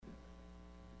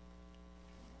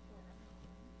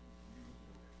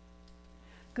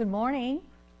Good morning,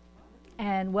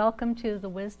 and welcome to the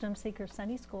Wisdom Seeker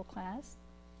Sunday School class.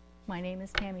 My name is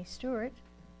Tammy Stewart,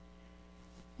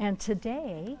 and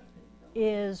today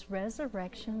is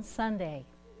Resurrection Sunday.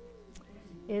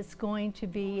 It's going to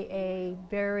be a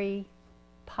very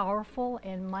powerful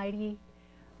and mighty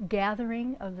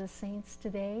gathering of the saints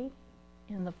today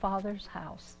in the Father's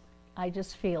house. I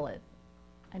just feel it.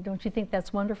 And don't you think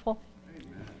that's wonderful?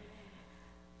 Amen.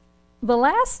 The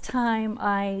last time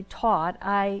I taught,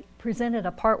 I presented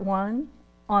a part 1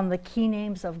 on the key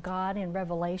names of God in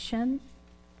Revelation.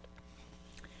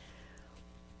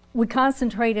 We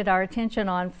concentrated our attention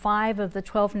on 5 of the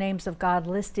 12 names of God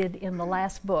listed in the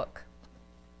last book.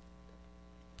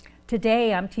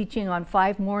 Today I'm teaching on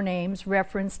 5 more names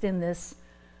referenced in this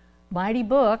mighty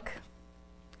book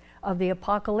of the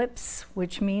Apocalypse,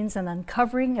 which means an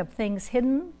uncovering of things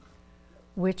hidden,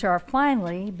 which are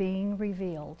finally being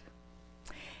revealed.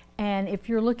 And if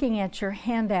you're looking at your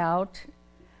handout,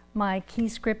 my key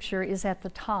scripture is at the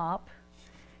top.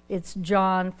 It's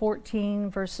John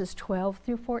 14, verses 12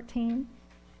 through 14.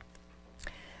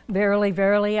 Verily,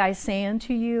 verily, I say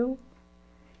unto you,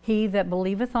 he that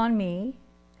believeth on me,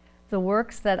 the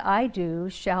works that I do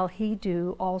shall he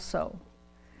do also,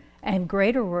 and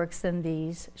greater works than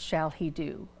these shall he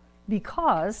do,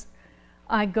 because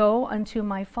I go unto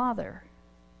my Father.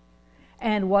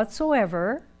 And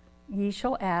whatsoever ye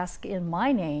shall ask in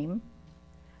my name,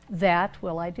 that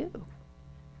will I do,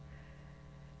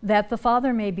 that the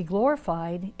Father may be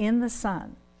glorified in the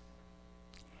Son.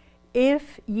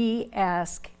 If ye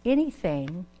ask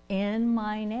anything in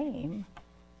my name,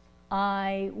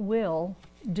 I will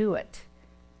do it.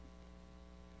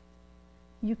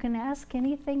 You can ask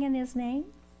anything in his name?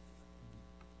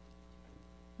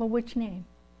 Well, which name?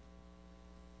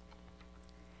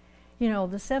 You know,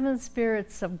 the 7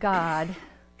 spirits of God,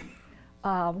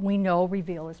 we know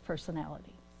reveal his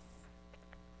personality.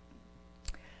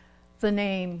 The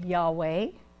name Yahweh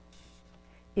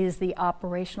is the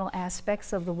operational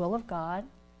aspects of the will of God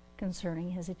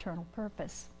concerning his eternal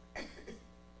purpose.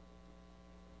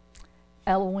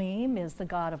 Elohim is the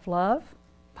God of love,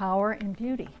 power, and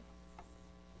beauty.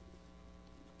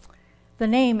 The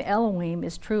name Elohim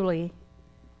is truly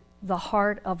the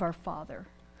heart of our Father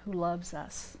who loves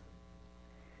us.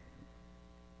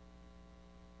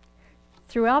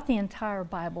 Throughout the entire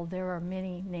Bible, there are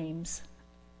many names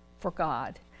for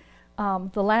God.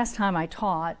 The last time I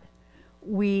taught,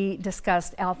 we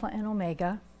discussed Alpha and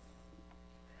Omega,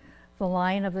 the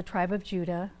Lion of the tribe of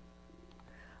Judah,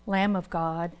 Lamb of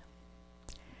God,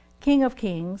 King of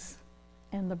Kings,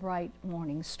 and the bright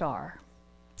morning star.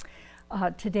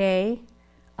 Today,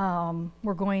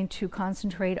 we're going to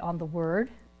concentrate on the Word,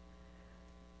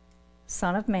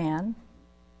 Son of Man,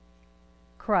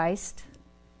 Christ,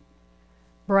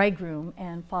 Bridegroom,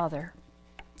 and Father.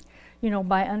 You know,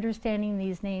 by understanding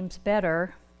these names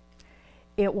better,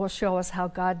 it will show us how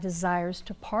God desires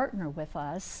to partner with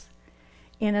us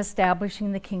in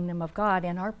establishing the kingdom of God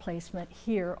and our placement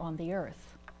here on the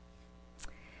earth.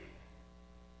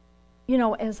 You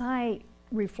know, as I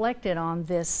reflected on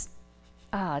this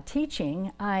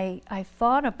teaching, I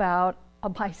thought about a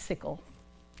bicycle,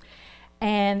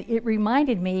 and it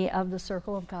reminded me of the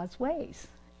circle of God's ways.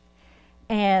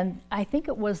 And I think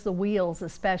it was the wheels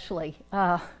especially,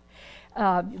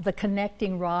 the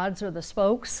connecting rods or the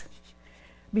spokes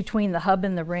between the hub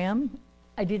and the rim.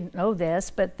 I didn't know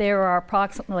this, but there are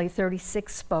approximately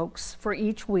 36 spokes for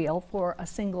each wheel for a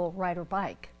single rider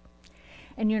bike.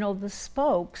 And you know, the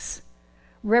spokes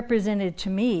represented to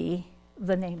me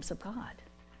the names of God.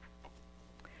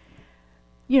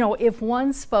 You know, if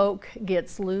one spoke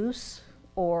gets loose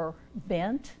or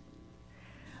bent,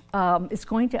 it's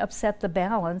going to upset the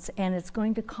balance, and it's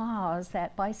going to cause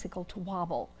that bicycle to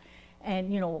wobble.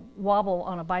 And you know, wobble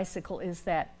on a bicycle is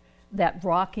that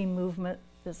rocking movement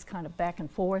that's kind of back and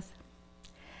forth.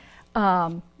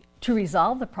 To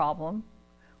resolve the problem,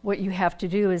 what you have to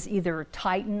do is either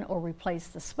tighten or replace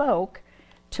the spoke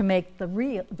to make the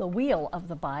wheel of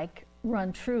the bike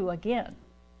run true again.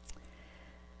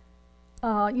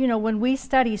 You know, when we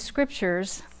study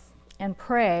scriptures and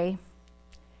pray,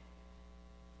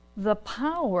 the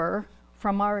power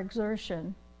from our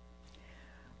exertion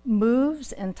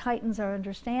moves and tightens our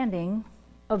understanding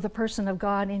of the person of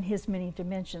God in his many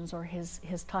dimensions or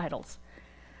his titles.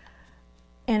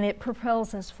 And it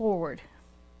propels us forward.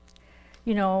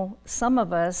 You know, some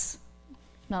of us,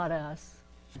 not us,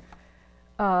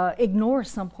 ignore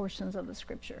some portions of the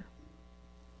scripture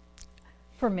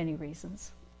for many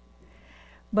reasons.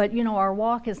 But you know, our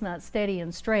walk is not steady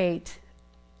and straight,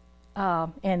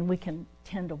 and we can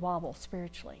tend to wobble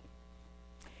spiritually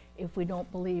if we don't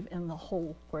believe in the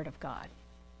whole Word of God.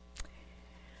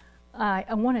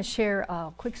 I want to share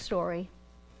a quick story.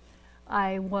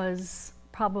 I was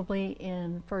probably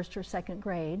in first or second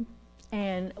grade,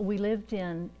 and we lived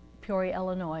in Peoria,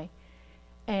 Illinois,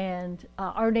 and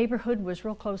our neighborhood was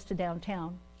real close to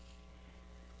downtown.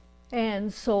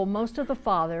 And so most of the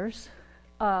fathers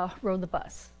rode the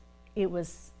bus. It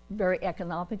was very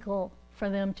economical for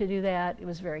them to do that. It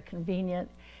was very convenient.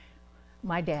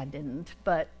 My dad didn't,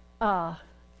 but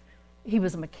he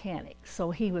was a mechanic,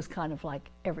 so he was kind of like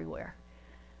everywhere.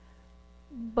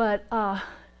 But I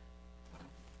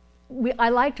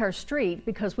liked our street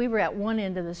because we were at one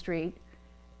end of the street,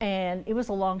 and it was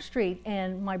a long street,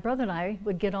 and my brother and I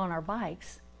would get on our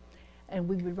bikes, and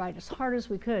we would ride as hard as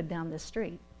we could down this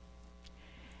street.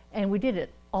 And we did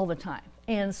it all the time.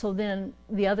 And so then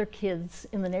the other kids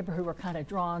in the neighborhood were kind of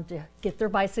drawn to get their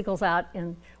bicycles out,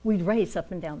 and we'd race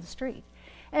up and down the street.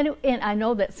 And I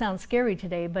know that sounds scary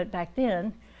today, but back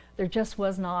then there just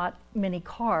was not many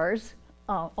cars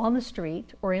on the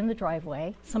street or in the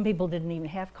driveway. Some people didn't even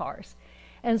have cars.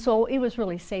 And so it was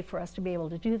really safe for us to be able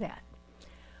to do that.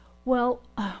 Well,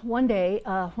 one day,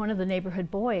 one of the neighborhood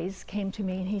boys came to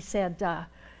me and he says,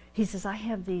 I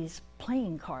have these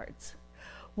playing cards.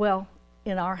 Well,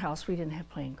 in our house, we didn't have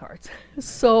playing cards.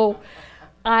 So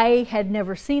I had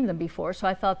never seen them before, so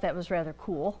I thought that was rather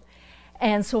cool.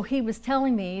 And so he was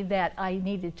telling me that I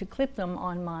needed to clip them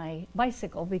on my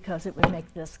bicycle because it would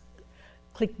make this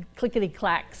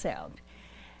clickety-clack sound.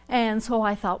 And so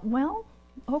I thought, well,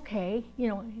 okay,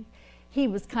 he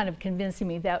was kind of convincing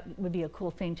me that would be a cool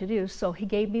thing to do. So he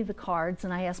gave me the cards,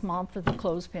 and I asked Mom for the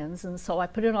clothespins, and so I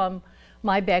put it on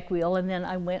my back wheel, and then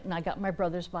I went and I got my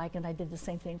brother's bike, and I did the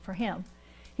same thing for him.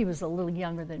 He was a little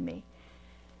younger than me.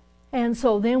 And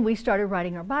so then we started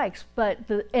riding our bikes,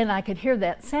 and I could hear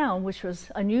that sound, which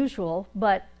was unusual,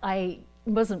 but I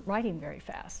wasn't riding very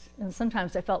fast. And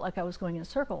sometimes I felt like I was going in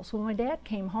circles. So when my dad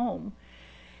came home,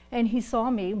 and he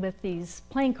saw me with these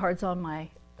playing cards on my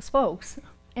spokes,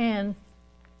 and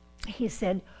he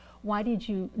said, "Why did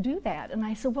you do that?" And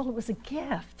I said, "Well, it was a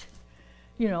gift.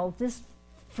 This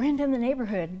friend in the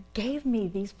neighborhood gave me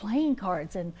these playing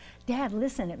cards, and Dad,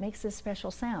 listen, it makes this special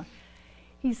sound."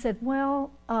 He said, "Well,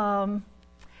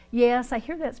 yes, I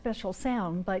hear that special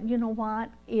sound, but you know what?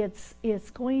 It's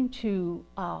going to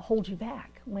hold you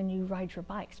back when you ride your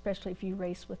bike, especially if you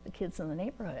race with the kids in the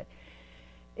neighborhood.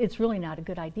 It's really not a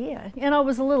good idea." And I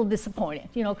was a little disappointed,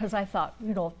 because I thought,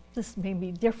 this may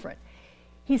be different.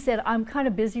 He said, "I'm kind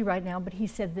of busy right now," but he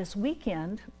said, "This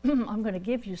weekend, I'm going to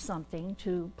give you something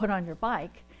to put on your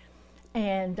bike,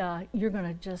 and you're going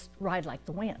to just ride like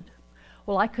the wind."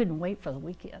 Well, I couldn't wait for the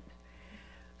weekend.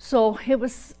 So it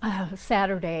was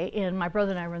Saturday, and my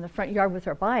brother and I were in the front yard with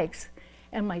our bikes,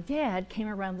 and my dad came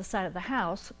around the side of the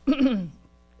house,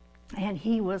 and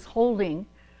he was holding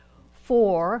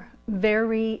 4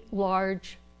 very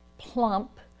large,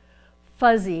 plump,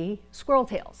 fuzzy squirrel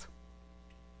tails.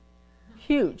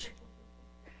 Huge.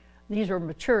 These were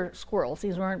mature squirrels.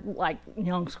 These weren't like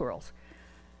young squirrels.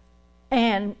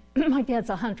 And my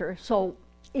dad's a hunter, so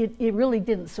it really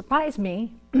didn't surprise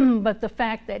me, but the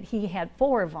fact that he had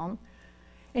 4 of them,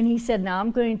 and he said, "Now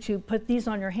I'm going to put these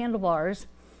on your handlebars,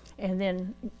 and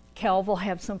then Calv will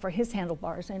have some for his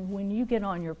handlebars, and when you get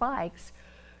on your bikes,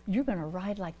 you're going to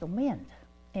ride like the wind,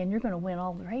 and you're going to win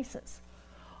all the races."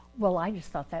 Well, I just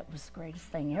thought that was the greatest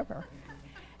thing ever.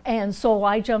 And so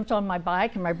I jumped on my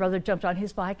bike, and my brother jumped on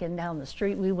his bike, and down the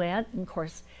street we went. And of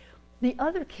course, the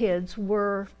other kids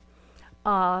were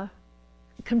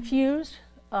confused,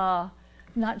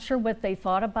 not sure what they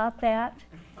thought about that,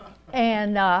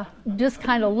 and just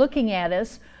kind of looking at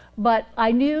us. But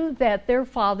I knew that their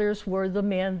fathers were the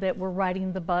men that were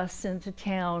riding the bus into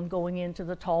town, going into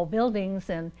the tall buildings,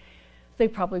 and they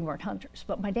probably weren't hunters,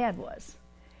 but my dad was.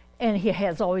 And he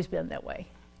has always been that way.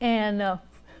 And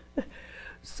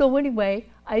so anyway,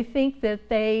 I think that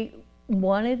they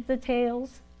wanted the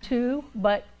tails too,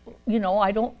 but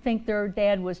I don't think their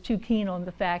dad was too keen on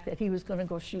the fact that he was going to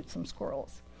go shoot some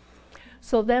squirrels.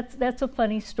 So that's a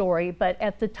funny story, but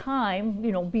at the time,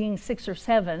 being 6 or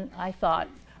 7, I thought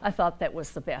that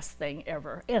was the best thing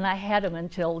ever. And I had them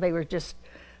until there was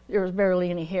barely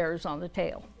any hairs on the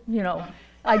tail,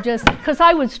 because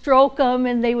I would stroke them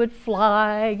and they would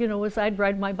fly, as I'd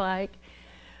ride my bike.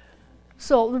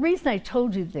 So the reason I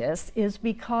told you this is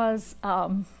because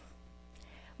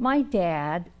my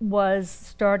dad was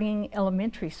starting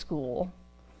elementary school,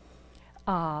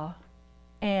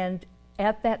 and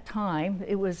at that time,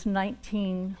 it was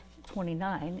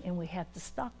 1929, and we had the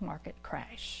stock market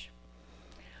crash.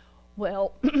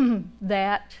 Well,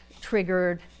 that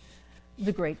triggered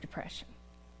the Great Depression.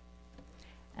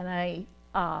 And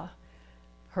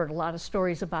Heard a lot of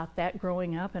stories about that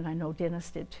growing up, and I know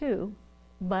Dennis did too.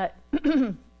 But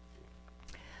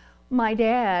my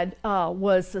dad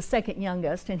was the second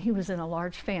youngest, and he was in a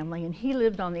large family, and he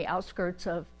lived on the outskirts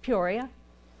of Peoria.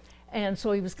 And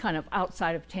so he was kind of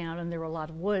outside of town, and there were a lot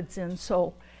of woods. And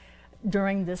so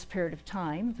during this period of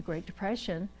time, the Great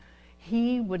Depression,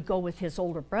 he would go with his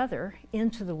older brother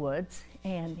into the woods,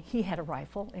 and he had a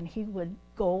rifle, and he would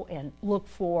go and look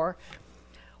for,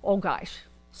 oh gosh,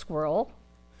 squirrel,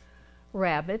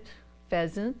 rabbit,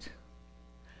 pheasant,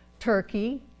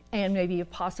 turkey, and maybe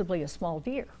possibly a small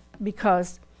deer,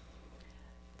 because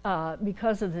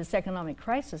of this economic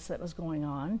crisis that was going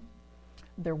on.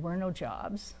 There were no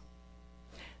jobs,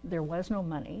 there was no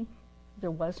money,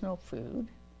 there was no food,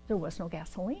 there was no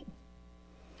gasoline.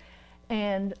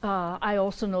 And I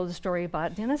also know the story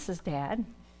about Dennis's dad,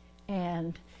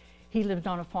 and he lived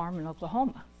on a farm in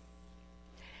Oklahoma.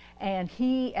 And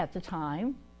he, at the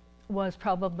time, was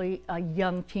probably a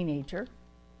young teenager.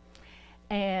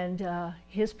 And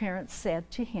his parents said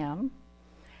to him,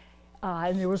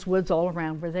 and there was woods all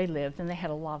around where they lived, and they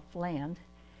had a lot of land.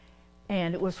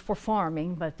 And it was for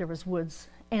farming, but there was woods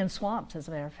and swamps, as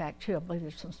a matter of fact, too. I believe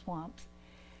there's some swamps.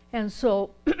 And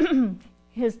so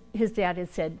his dad had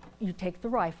said, you take the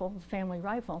rifle, the family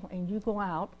rifle, and you go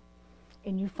out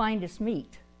and you find us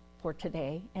meat for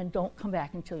today, and don't come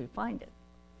back until you find it.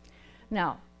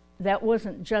 Now, that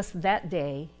wasn't just that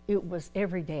day, it was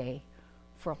every day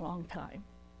for a long time.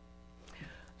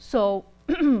 So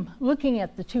looking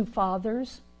at the two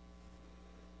fathers,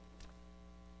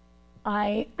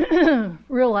 I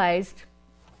realized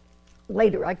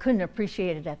later, I couldn't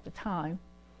appreciate it at the time,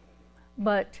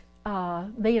 but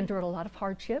they endured a lot of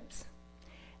hardships,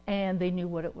 and they knew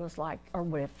what it was like, or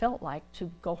what it felt like,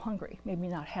 to go hungry, maybe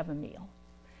not have a meal,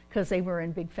 because they were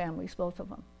in big families, both of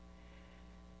them.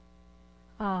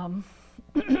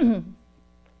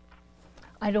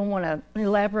 I don't want to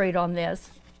elaborate on this.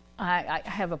 I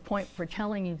have a point for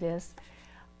telling you this.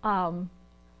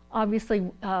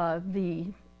 Obviously, the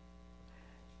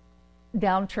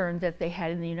downturn that they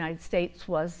had in the United States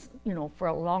was, for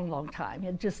a long, long time.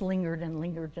 It just lingered and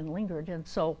lingered and lingered. And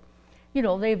so,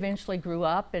 they eventually grew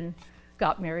up and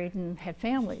got married and had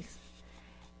families.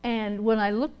 And when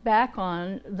I look back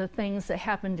on the things that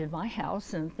happened in my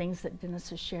house and things that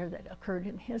Dennis has shared that occurred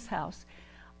in his house,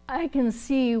 I can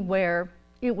see where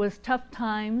it was tough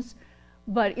times,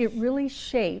 but it really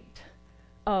shaped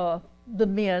the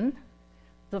men,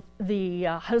 the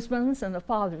husbands and the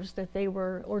fathers that they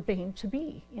were ordained to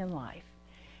be in life.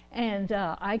 And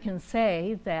I can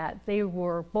say that they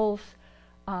were both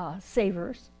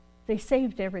savers. They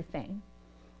saved everything.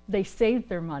 They saved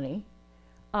their money.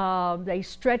 They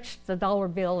stretched the dollar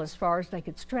bill as far as they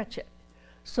could stretch it.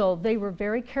 So they were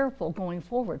very careful going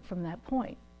forward from that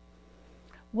point.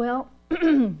 Well,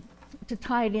 to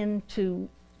tie it into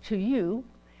you,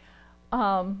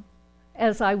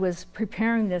 as I was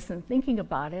preparing this and thinking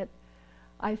about it,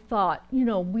 I thought,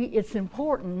 it's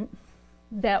important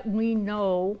that we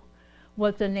know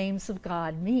what the names of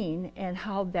God mean and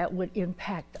how that would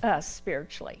impact us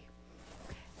spiritually.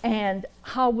 And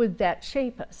how would that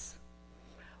shape us?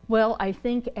 Well, I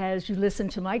think as you listen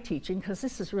to my teaching, because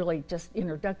this is really just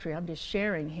introductory, I'm just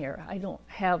sharing here. I don't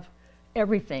have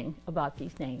everything about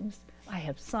these names. I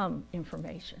have some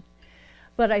information.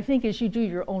 But I think as you do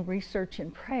your own research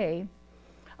and pray,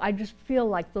 I just feel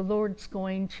like the Lord's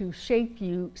going to shape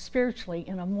you spiritually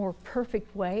in a more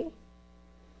perfect way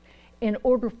in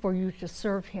order for you to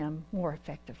serve Him more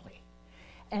effectively.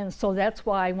 And so that's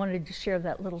why I wanted to share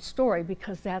that little story,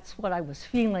 because that's what I was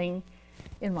feeling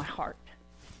in my heart.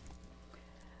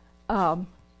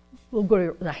 We'll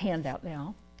go to the handout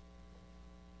now.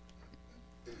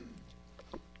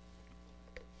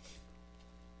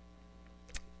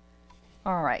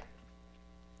 All right.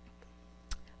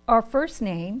 Our first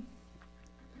name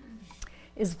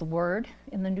is the Word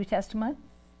in the New Testament.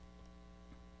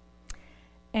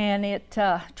 And it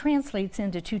translates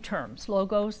into two terms,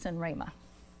 logos and rhema.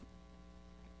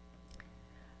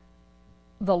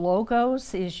 The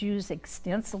logos is used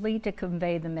extensively to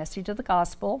convey the message of the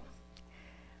gospel.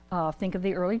 Think of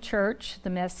the early church. The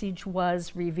message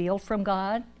was revealed from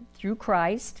God through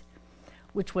Christ,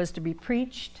 which was to be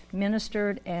preached,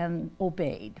 ministered, and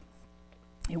obeyed.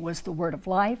 It was the word of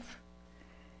life,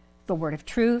 the word of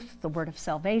truth, the word of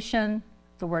salvation,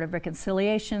 the word of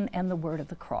reconciliation, and the word of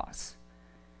the cross.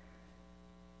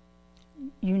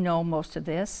 You know most of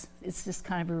this. It's just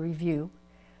kind of a review.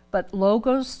 But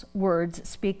logos words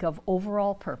speak of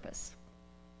overall purpose.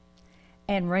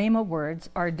 And rhema words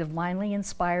are divinely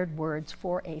inspired words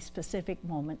for a specific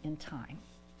moment in time.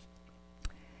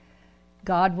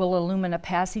 God will illumine a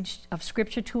passage of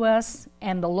Scripture to us,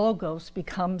 and the Logos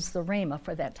becomes the Rhema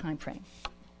for that time frame.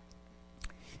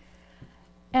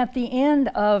 At the end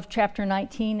of chapter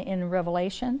 19 in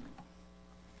Revelation,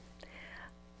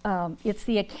 it's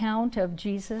the account of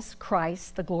Jesus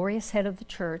Christ, the glorious head of the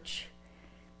church,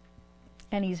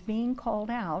 and he's being called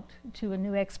out to a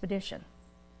new expedition.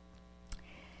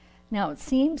 Now, it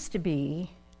seems to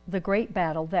be the great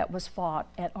battle that was fought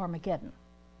at Armageddon.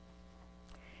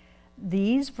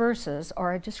 These verses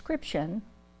are a description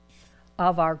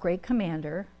of our great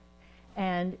commander,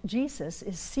 and Jesus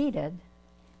is seated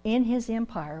in his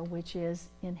empire, which is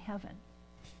in heaven.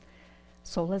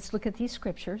 So let's look at these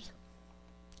scriptures.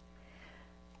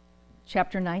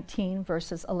 Chapter 19,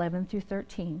 verses 11 through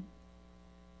 13.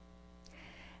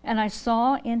 And I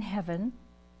saw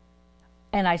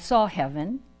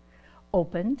heaven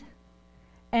opened,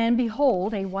 and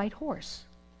behold, a white horse.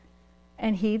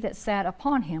 And he that sat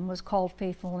upon him was called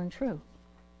Faithful and True.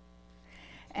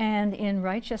 And in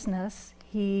righteousness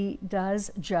he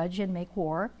does judge and make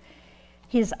war.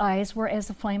 His eyes were as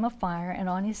a flame of fire, and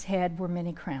on his head were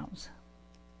many crowns.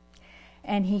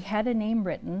 And he had a name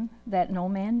written that no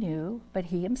man knew but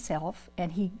he himself,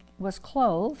 and he was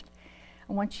clothed.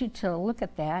 I want you to look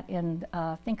at that and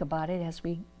think about it as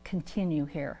we continue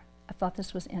here. I thought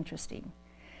this was interesting.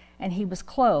 And he was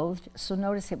clothed, so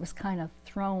notice it was kind of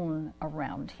thrown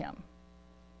around him,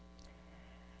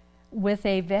 with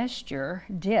a vesture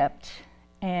dipped,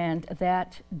 and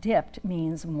that dipped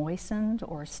means moistened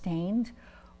or stained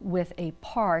with a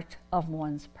part of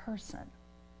one's person.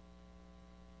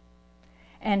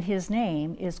 And his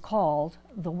name is called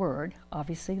the Word,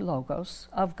 obviously Logos,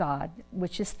 of God,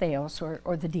 which is Theos,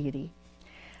 or the deity.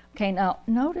 Okay, now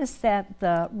notice that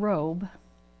the robe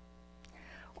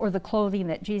or the clothing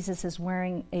that Jesus is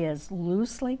wearing is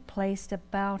loosely placed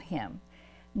about him.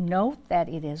 Note that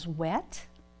it is wet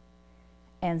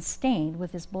and stained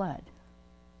with his blood.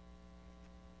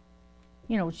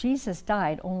 You know, Jesus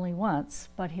died only once,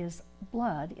 but his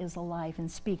blood is alive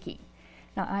and speaking.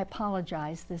 Now, I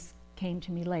apologize, this came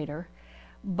to me later,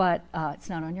 but it's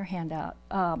not on your handout.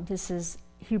 This is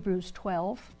Hebrews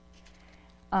 12.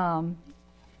 And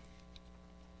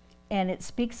it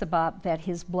speaks about that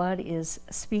his blood is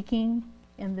speaking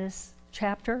in this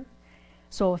chapter.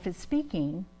 So if it's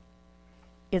speaking,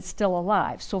 it's still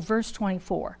alive. So verse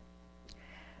 24.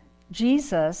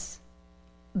 Jesus,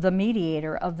 the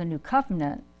mediator of the new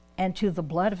covenant, and to the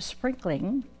blood of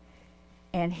sprinkling,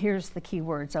 and here's the key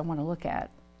words I want to look at,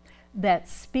 that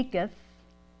speaketh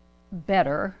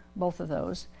better, both of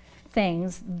those,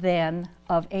 things than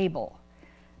of Abel.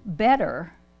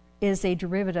 Better is a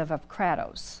derivative of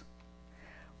kratos,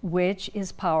 which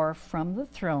is power from the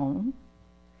throne,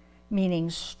 meaning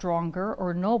stronger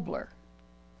or nobler.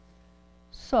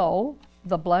 So,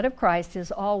 the blood of Christ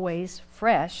is always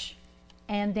fresh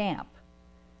and damp.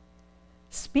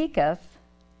 Speaketh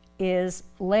is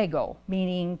lego,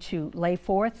 meaning to lay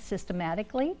forth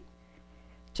systematically,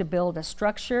 to build a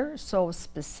structure, so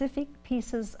specific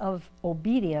pieces of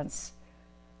obedience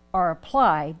are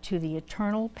applied to the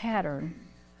eternal pattern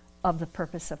of the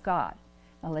purpose of God.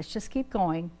 Now let's just keep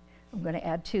going. I'm going to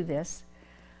add to this.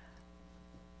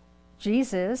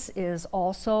 Jesus is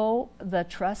also the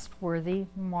trustworthy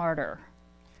martyr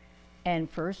and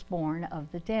firstborn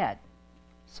of the dead.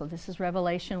 So this is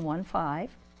Revelation 1:5.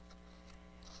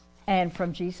 And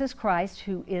from Jesus Christ,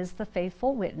 who is the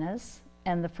faithful witness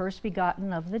and the first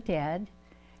begotten of the dead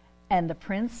and the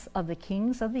prince of the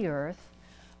kings of the earth,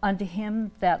 unto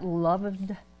him that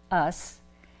loved us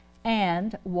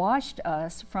and washed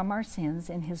us from our sins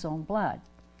in his own blood.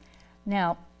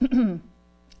 Now,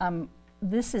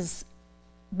 this is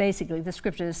basically the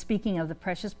scripture is speaking of the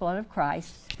precious blood of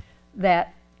Christ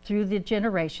that through the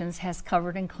generations has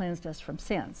covered and cleansed us from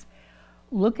sins.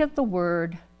 Look at the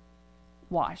word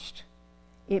washed.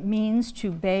 It means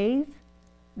to bathe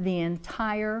the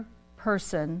entire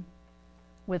person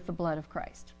with the blood of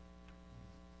Christ.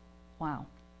 Wow.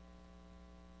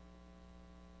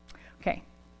 Okay,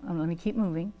 let me keep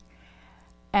moving.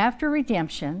 After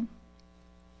redemption,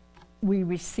 we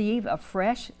receive a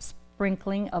fresh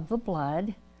sprinkling of the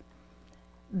blood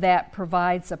that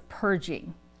provides a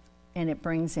purging, and it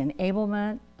brings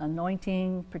enablement,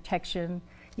 anointing, protection,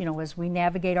 as we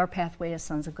navigate our pathway as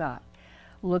sons of God.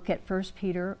 Look at 1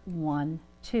 Peter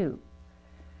 1:2.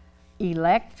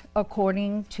 Elect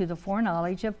according to the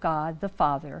foreknowledge of God the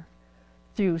Father,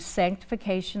 through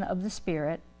sanctification of the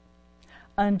Spirit,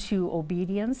 unto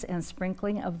obedience and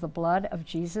sprinkling of the blood of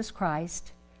Jesus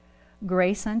Christ,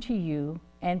 grace unto you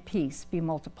and peace be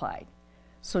multiplied.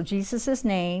 So Jesus'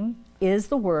 name is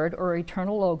the Word, or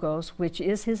eternal logos, which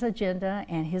is his agenda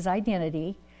and his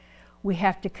identity. We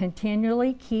have to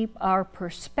continually keep our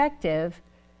perspective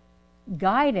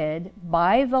guided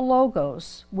by the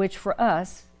logos, which for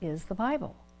us is the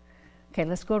Bible. Okay,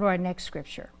 let's go to our next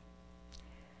scripture.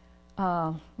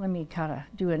 Let me kind of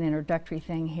do an introductory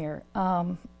thing here.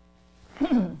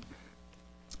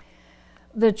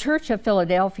 The Church of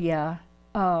Philadelphia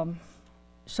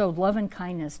showed love and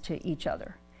kindness to each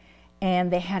other,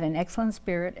 and they had an excellent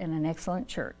spirit and an excellent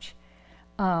church.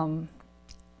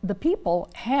 The people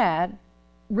had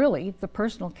really the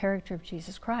personal character of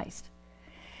Jesus Christ.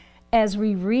 As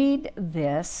we read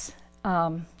this,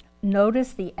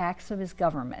 notice the acts of his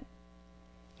government.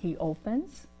 He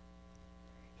opens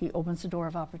the door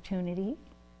of opportunity,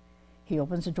 he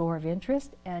opens the door of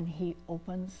interest, and he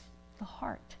opens the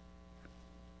heart.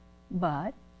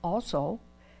 But also,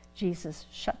 Jesus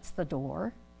shuts the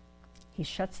door. He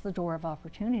shuts the door of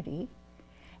opportunity,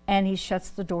 and he shuts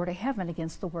the door to heaven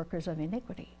against the workers of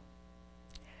iniquity.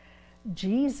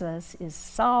 Jesus is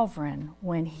sovereign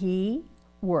when he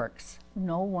works.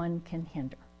 No one can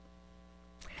hinder.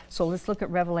 So let's look at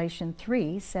Revelation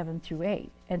 3, 7 through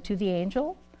 8. And to the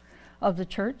angel of the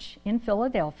church in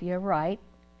Philadelphia write,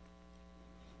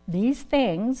 these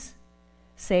things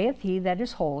saith he that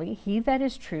is holy, he that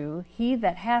is true, he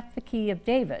that hath the key of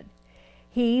David,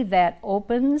 he that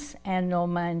opens and no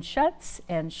man shuts,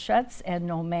 and shuts and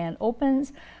no man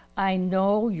opens. I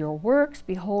know your works.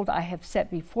 Behold, I have set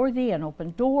before thee an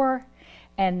open door,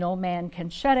 and no man can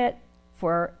shut it,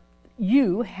 for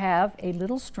you have a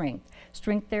little strength.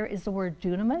 Strength there is the word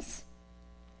dunamis,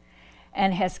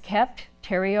 and has kept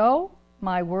terio,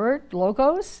 my word,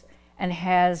 logos, and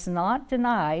has not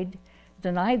denied.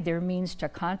 Denied there means to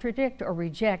contradict or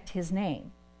reject his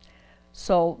name.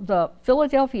 So the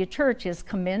Philadelphia church is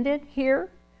commended here,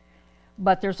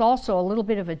 but there's also a little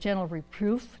bit of a gentle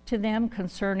reproof to them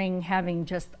concerning having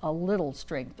just a little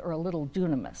strength or a little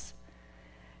dunamis.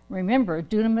 Remember,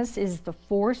 dunamis is the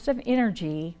force of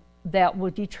energy that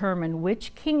will determine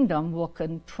which kingdom will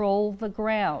control the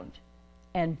ground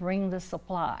and bring the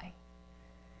supply.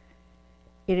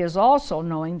 It is also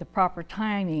knowing the proper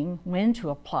timing when to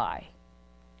apply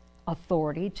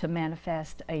authority to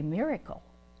manifest a miracle.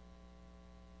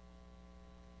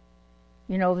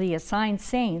 You know, the assigned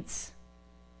saints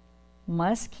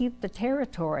must keep the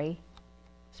territory,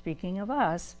 speaking of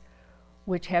us,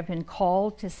 which have been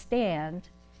called to stand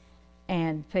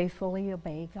and faithfully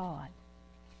obey God.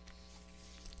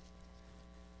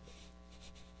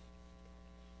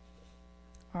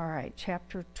 All right,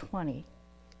 chapter 20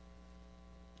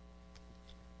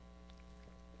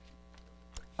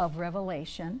 of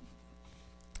Revelation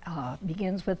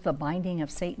begins with the binding of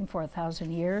Satan for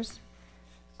 1,000 years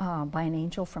by an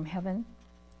angel from heaven.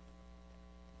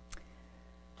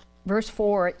 Verse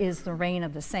 4 is the reign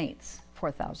of the saints for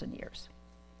 1,000 years.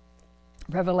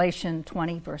 Revelation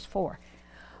 20, verse 4.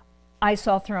 I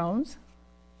saw thrones,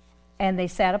 and they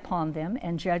sat upon them,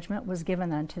 and judgment was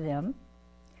given unto them.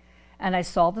 And I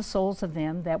saw the souls of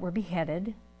them that were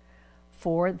beheaded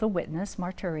for the witness,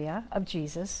 martyria, of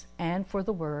Jesus, and for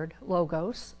the word,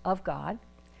 logos, of God,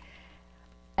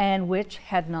 and which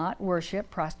had not worshipped,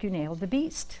 proskuneo, the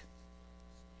beast,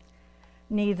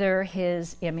 neither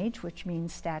his image, which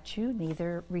means statue,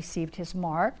 neither received his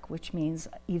mark, which means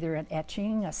either an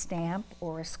etching, a stamp,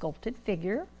 or a sculpted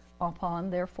figure upon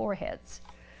their foreheads,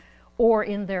 or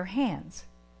in their hands.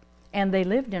 And they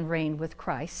lived and reigned with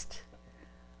Christ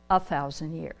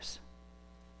 1,000 years.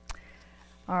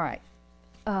 All right.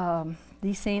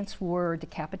 These saints were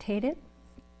decapitated,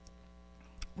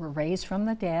 were raised from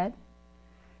the dead,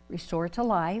 restored to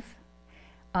life.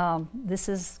 This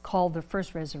is called the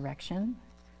first resurrection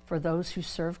for those who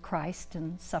served Christ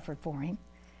and suffered for him.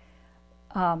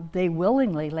 They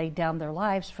willingly laid down their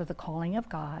lives for the calling of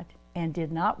God and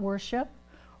did not worship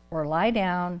or lie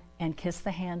down and kiss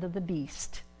the hand of the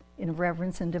beast in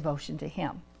reverence and devotion to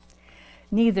him.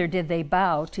 Neither did they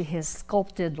bow to his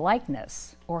sculpted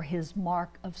likeness or his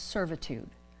mark of servitude.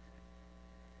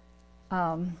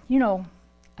 You know,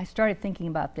 I started thinking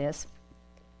about this.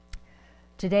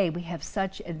 Today we have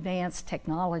such advanced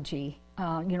technology.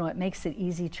 It makes it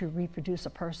easy to reproduce a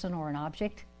person or an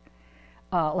object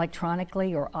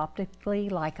electronically or optically,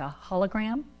 like a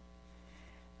hologram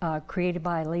created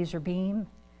by a laser beam.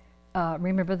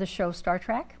 Remember the show Star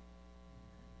Trek?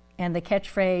 And the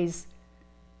catchphrase,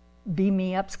 "Beam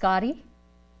me up, Scotty"?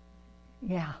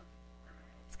 Yeah,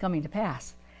 it's coming to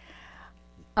pass.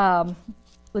 Let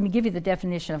me give you the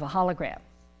definition of a hologram.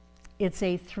 It's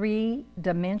a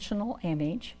three-dimensional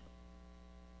image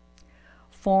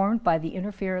formed by the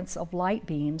interference of light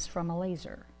beams from a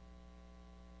laser.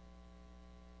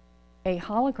 A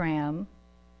hologram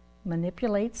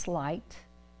manipulates light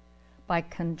by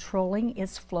controlling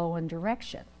its flow and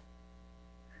direction.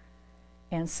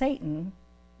 And Satan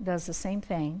does the same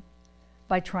thing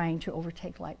by trying to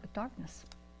overtake light with darkness.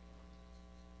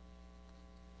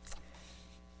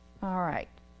 All right,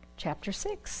 chapter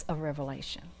 6 of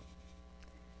Revelation.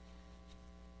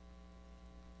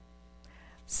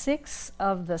 6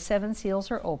 of the 7 seals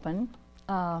are open.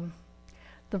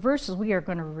 The verses we are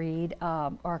going to read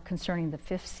are concerning the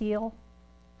 5th seal.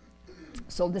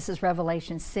 So this is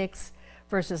Revelation 6,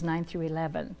 verses 9 through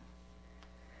 11.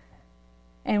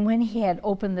 And when he had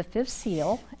opened the 5th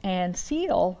seal, and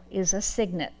seal is a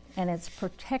signet, and it's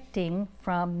protecting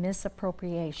from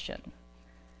misappropriation.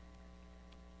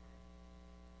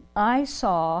 I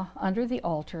saw under the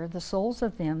altar the souls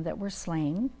of them that were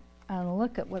slain, and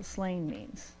look at what slain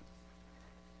means.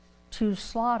 To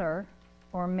slaughter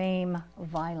or maim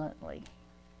violently.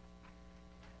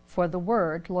 For the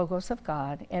word, logos of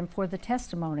God, and for the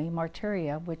testimony,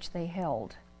 martyria, which they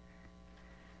held.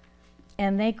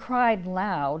 And they cried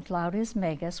loud, loud is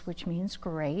megas, which means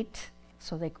great.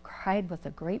 So they cried with a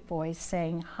great voice,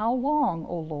 saying, How long,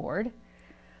 O Lord,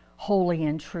 holy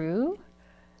and true,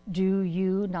 do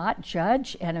you not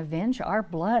judge and avenge our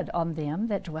blood on them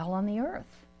that dwell on the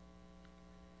earth?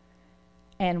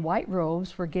 And white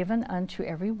robes were given unto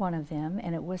every one of them,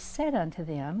 and it was said unto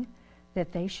them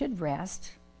that they should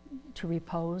rest, to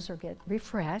repose or get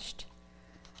refreshed,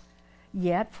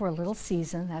 yet for a little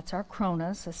season, that's our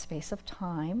chronos, a space of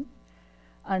time,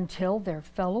 until their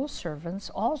fellow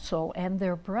servants also and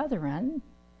their brethren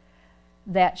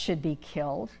that should be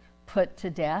killed, put to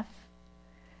death,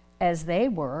 as they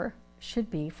were,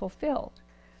 should be fulfilled.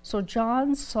 So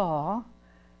John saw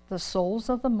the souls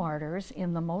of the martyrs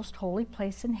in the most holy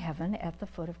place in heaven at the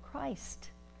foot of Christ.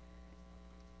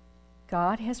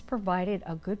 God has provided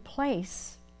a good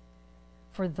place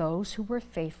for those who were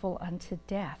faithful unto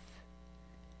death.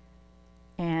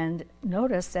 And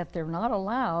notice that they're not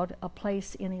allowed a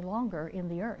place any longer in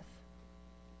the earth.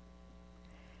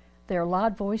 Their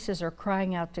loud voices are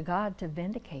crying out to God to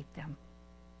vindicate them.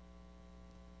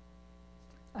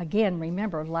 Again,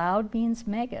 remember, loud means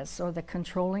megas, or the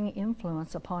controlling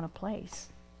influence upon a place.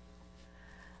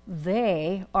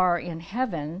 They are in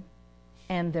heaven,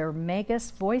 and their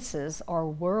megas voices are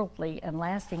worldly and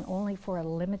lasting only for a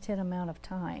limited amount of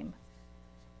time.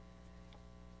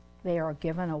 They are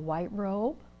given a white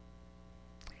robe,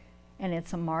 and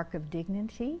it's a mark of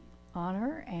dignity,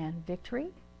 honor, and victory.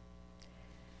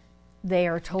 They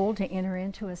are told to enter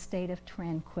into a state of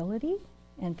tranquility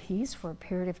and peace for a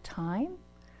period of time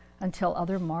until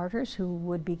other martyrs who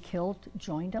would be killed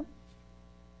joined them.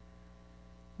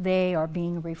 They are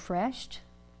being refreshed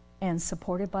and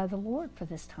supported by the Lord for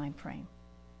this time frame.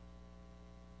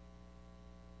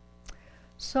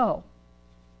 So,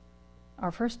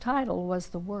 our first title was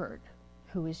the Word,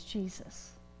 who is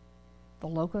Jesus, the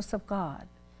Logos of God.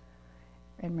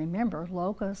 And remember,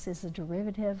 Logos is a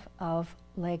derivative of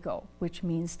Lego, which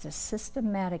means to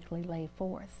systematically lay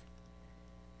forth.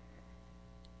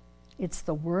 It's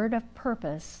the word of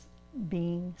purpose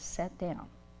being set down.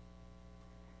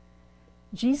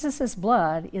 Jesus'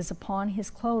 blood is upon his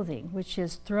clothing, which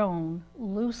is thrown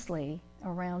loosely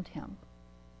around him.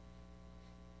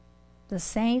 The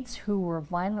saints who were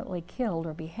violently killed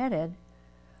or beheaded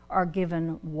are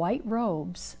given white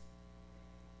robes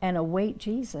and await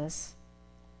Jesus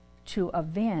to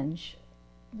avenge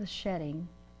the shedding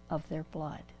of their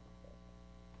blood.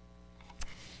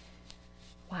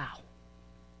 Wow.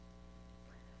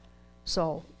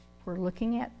 So we're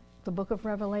looking at the book of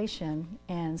Revelation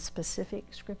and specific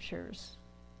scriptures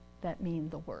that mean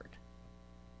the word.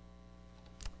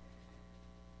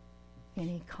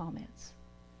 Any comments?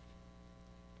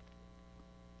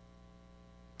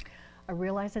 I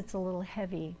realize it's a little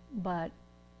heavy, but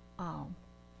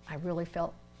I really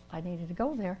felt I needed to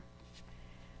go there.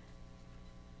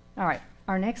 All right,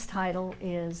 our next title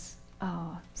is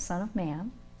Son of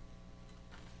Man.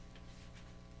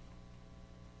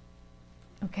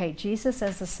 Okay, Jesus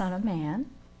as the Son of Man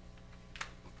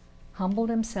humbled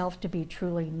himself to be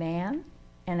truly man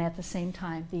and at the same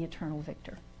time the eternal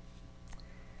victor.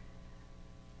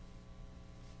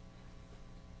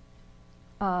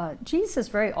 Jesus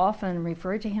very often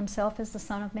referred to himself as the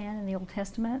Son of Man in the Old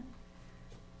Testament.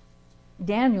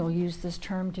 Daniel used this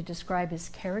term to describe his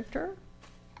character,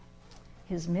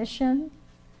 his mission,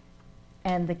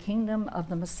 and the kingdom of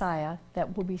the Messiah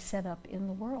that will be set up in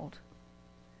the world,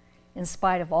 in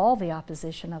spite of all the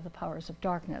opposition of the powers of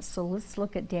darkness. So let's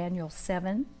look at Daniel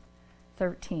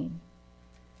 7:13.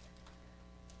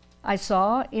 I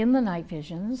saw in the night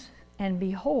visions, and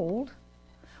behold,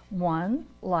 one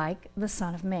like the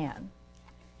Son of Man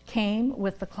came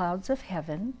with the clouds of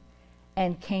heaven,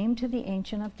 and came to the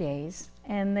Ancient of Days,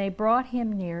 and they brought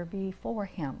him near before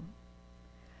him.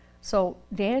 So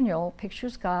Daniel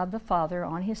pictures God the Father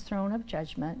on his throne of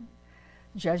judgment,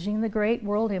 judging the great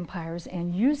world empires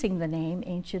and using the name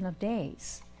Ancient of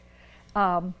Days.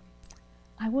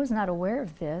 I was not aware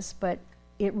of this, but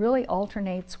it really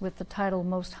alternates with the title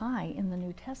Most High in the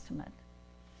New Testament,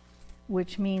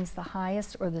 which means the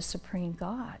highest or the supreme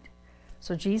God.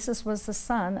 So Jesus was the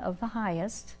Son of the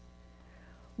highest,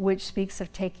 which speaks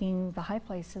of taking the high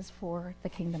places for the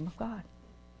kingdom of God.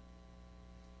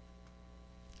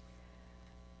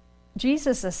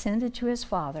 Jesus ascended to his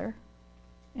Father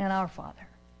and our Father,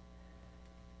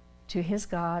 to his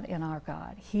God and our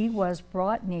God. He was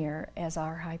brought near as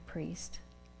our high priest.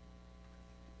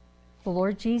 The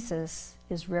Lord Jesus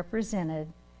is represented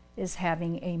as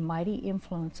having a mighty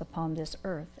influence upon this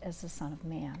earth as the Son of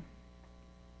Man.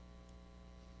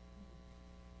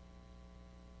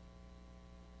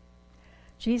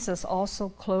 Jesus also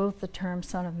clothed the term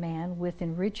Son of Man with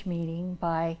enriched meaning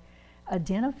by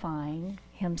identifying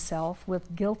himself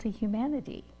with guilty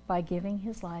humanity by giving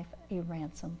his life a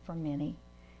ransom for many.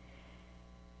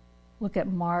 Look at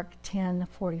Mark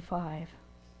 10:45.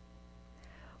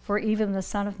 For even the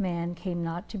Son of Man came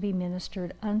not to be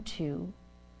ministered unto,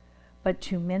 but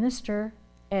to minister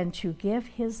and to give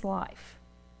his life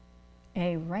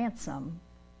a ransom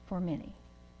for many.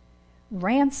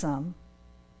 Ransom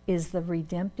is the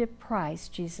redemptive price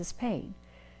Jesus paid,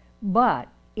 but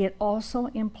it also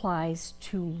implies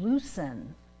to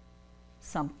loosen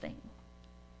something.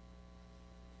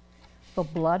 The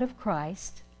blood of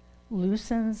Christ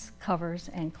loosens, covers,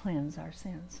 and cleanses our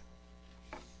sins.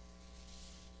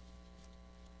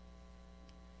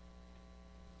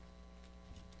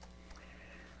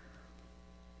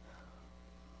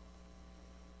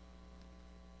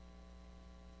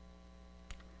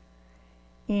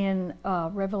 In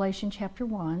Revelation chapter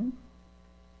 1,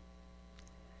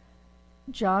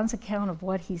 John's account of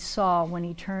what he saw when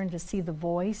he turned to see the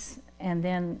voice, and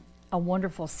then a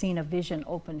wonderful scene of vision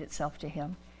opened itself to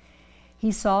him.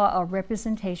 He saw a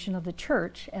representation of the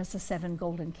church as the 7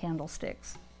 golden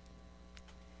candlesticks.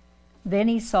 Then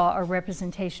he saw a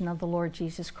representation of the Lord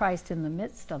Jesus Christ in the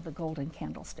midst of the golden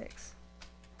candlesticks.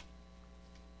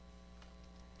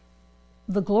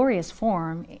 The glorious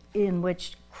form in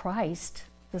which Christ,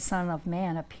 the Son of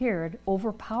Man, appeared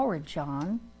overpowered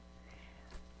John.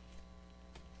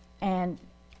 And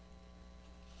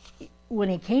when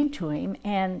he came to him,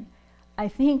 and I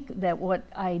think that what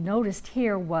I noticed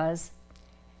here was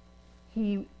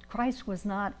Christ was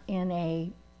not in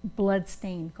a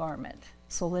blood-stained garment.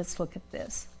 So let's look at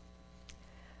this.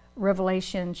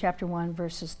 Revelation chapter 1,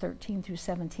 verses 13 through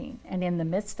 17. And in the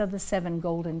midst of the 7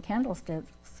 golden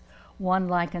candlesticks, one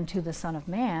like unto the Son of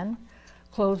Man,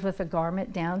 clothed with a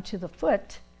garment down to the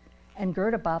foot, and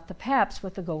girt about the paps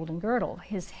with a golden girdle.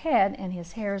 His head and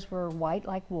his hairs were white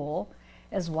like wool,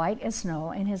 as white as snow,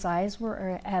 and his eyes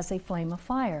were as a flame of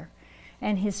fire,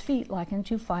 and his feet like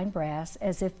unto fine brass,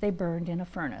 as if they burned in a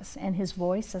furnace, and his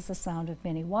voice as the sound of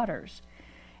many waters.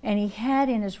 And he had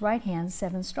in his right hand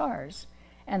 7 stars,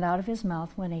 and out of his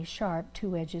mouth went a sharp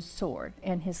 2-edged sword,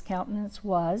 and his countenance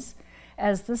was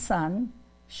as the sun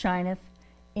shineth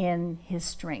in his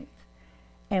strength.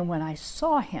 And when I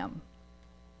saw him,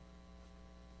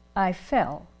 I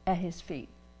fell at his feet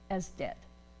as dead.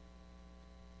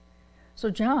 So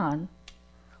John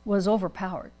was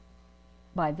overpowered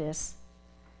by this,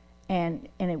 and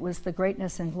it was the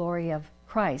greatness and glory of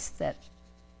Christ that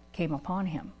came upon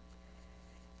him.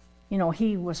 You know,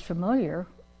 he was familiar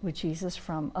with Jesus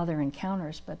from other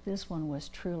encounters, but this one was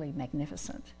truly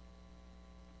magnificent.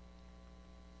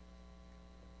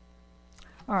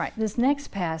 All right, this next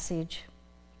passage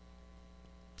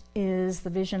is the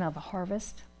vision of a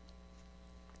harvest.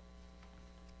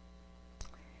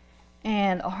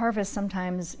 And a harvest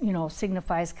sometimes,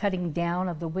 signifies cutting down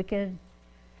of the wicked,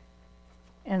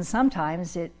 and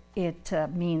sometimes it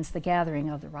means the gathering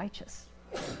of the righteous.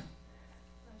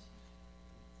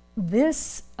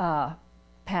 This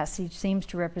passage seems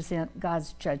to represent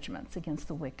God's judgments against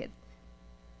the wicked.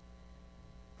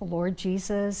 The Lord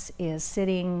Jesus is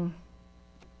sitting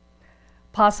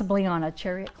possibly on a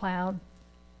chariot cloud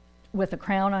with a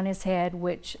crown on his head,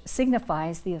 which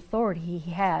signifies the authority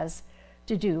he has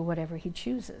to do whatever he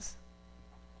chooses.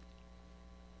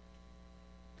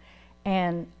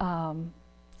 And I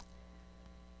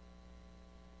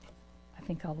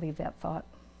think I'll leave that thought.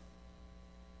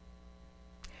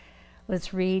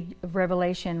 Let's read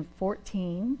Revelation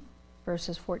 14,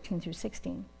 verses 14 through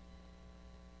 16.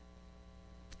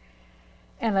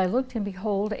 And I looked, and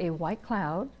behold, a white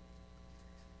cloud,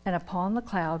 and upon the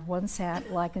cloud one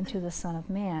sat like unto the Son of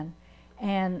Man.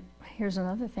 And here's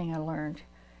another thing I learned.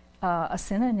 A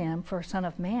synonym for Son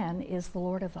of Man is the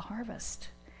Lord of the harvest.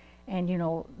 And you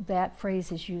know, that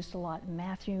phrase is used a lot in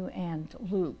Matthew and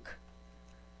Luke,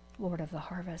 Lord of the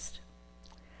harvest.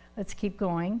 Let's keep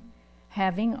going.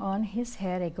 Having on his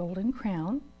head a golden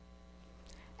crown,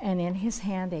 and in his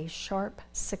hand a sharp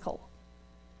sickle.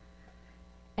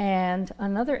 And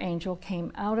another angel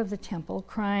came out of the temple,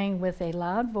 crying with a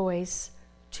loud voice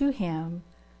to him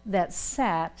that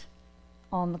sat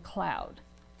on the cloud.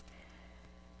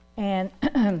 And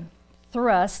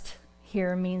thrust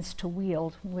here means to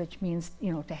wield, which means,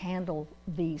 you know, to handle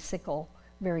the sickle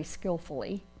very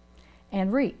skillfully,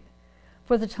 and reap.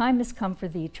 For the time is come for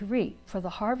thee to reap, for the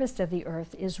harvest of the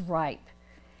earth is ripe.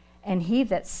 And he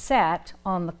that sat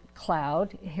on the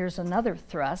cloud, here's another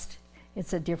thrust,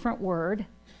 it's a different word.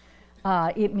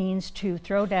 It means to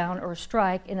throw down or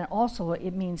strike, and also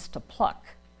it means to pluck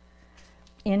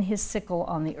in his sickle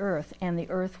on the earth, and the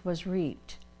earth was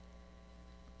reaped.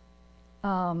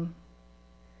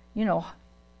 You know,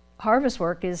 harvest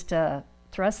work is to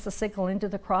thrust the sickle into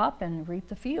the crop and reap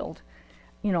the field.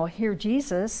 You know, here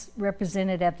Jesus,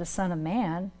 represented as the Son of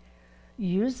Man,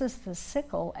 uses the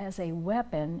sickle as a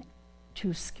weapon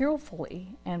to skillfully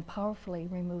and powerfully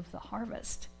remove the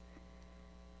harvest.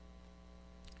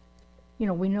 You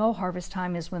know, we know harvest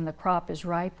time is when the crop is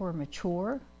ripe or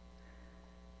mature,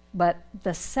 but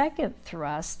the second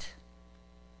thrust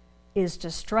is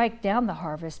to strike down the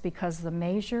harvest, because the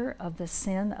measure of the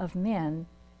sin of men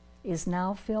is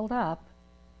now filled up,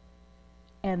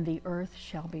 and the earth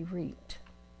shall be reaped.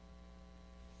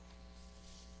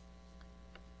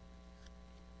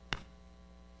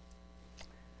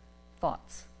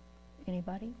 Thoughts?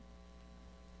 Anybody?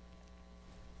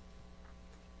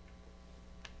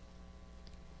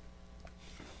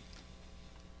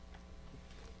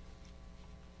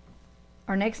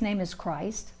 Our next name is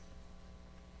Christ,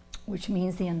 which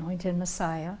means the anointed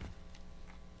Messiah.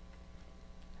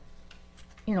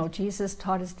 You know, Jesus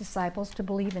taught his disciples to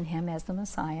believe in him as the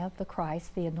Messiah, the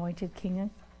Christ, the anointed King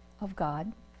of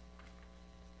God.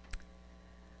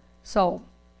 So,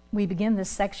 we begin this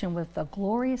section with the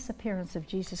glorious appearance of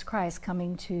Jesus Christ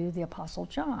coming to the Apostle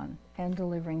John and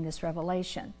delivering this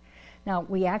revelation. Now,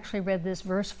 we actually read this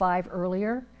verse 5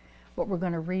 earlier, but we're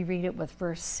going to reread it with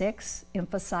verse 6,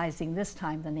 emphasizing this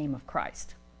time the name of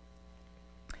Christ.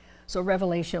 So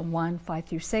Revelation 1, 5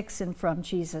 through 6, and from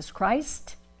Jesus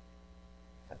Christ,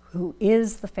 who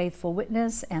is the faithful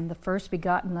witness and the first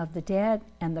begotten of the dead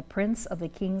and the prince of the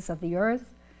kings of the earth,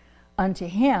 unto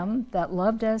him that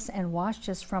loved us and washed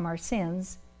us from our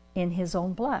sins in his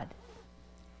own blood,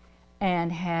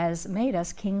 and has made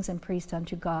us kings and priests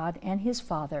unto God and his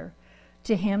Father,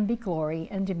 to him be glory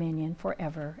and dominion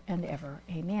forever and ever.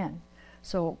 Amen.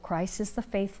 So Christ is the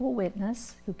faithful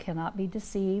witness who cannot be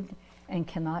deceived and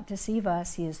cannot deceive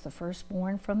us. He is the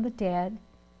firstborn from the dead.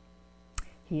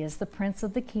 He is the prince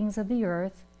of the kings of the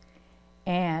earth,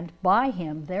 and by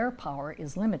him their power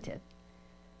is limited.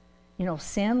 You know,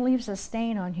 sin leaves a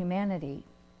stain on humanity,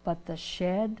 but the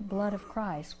shed blood of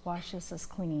Christ washes us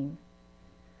clean.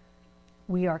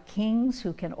 We are kings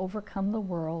who can overcome the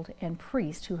world and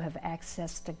priests who have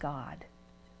access to God.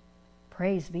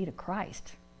 Praise be to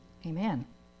Christ. Amen.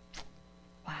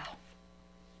 Wow.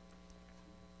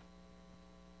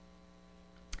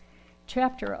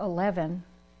 Chapter 11,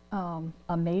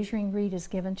 a measuring reed is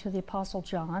given to the Apostle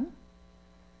John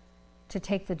to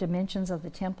take the dimensions of the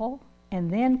temple, and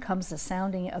then comes the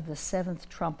sounding of the seventh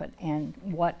trumpet and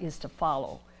what is to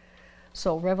follow.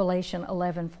 So Revelation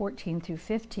 11, 14 through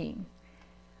 15.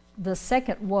 The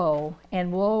second woe,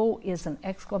 and woe is an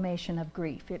exclamation of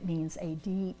grief. It means a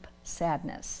deep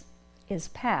sadness, is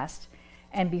past,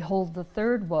 and behold, the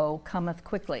third woe cometh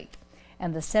quickly.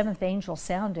 And the seventh angel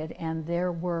sounded, and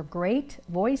there were great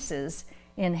voices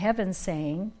in heaven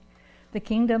saying, the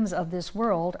kingdoms of this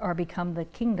world are become the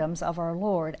kingdoms of our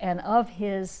Lord and of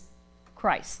his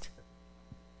Christ,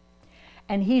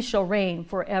 and he shall reign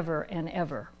forever and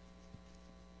ever.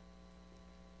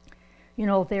 You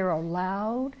know, there are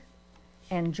loud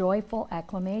and joyful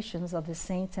acclamations of the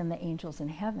saints and the angels in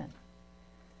heaven.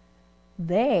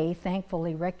 They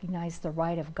thankfully recognize the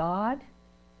right of God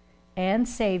and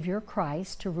Savior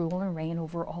Christ to rule and reign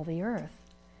over all the earth.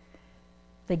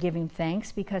 They give him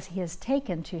thanks because he has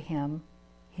taken to him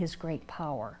his great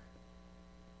power.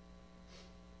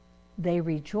 They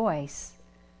rejoice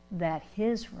that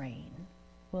his reign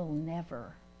will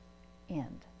never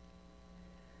end.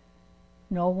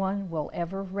 No one will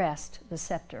ever wrest the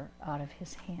scepter out of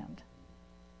his hand.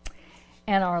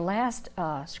 And our last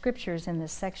scriptures in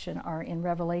this section are in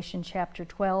Revelation chapter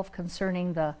 12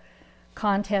 concerning the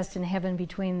contest in heaven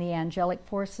between the angelic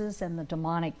forces and the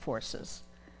demonic forces.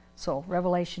 So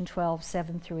Revelation 12,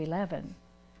 7 through 11.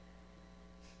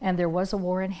 And there was a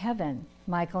war in heaven.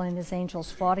 Michael and his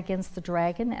angels fought against the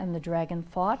dragon, and the dragon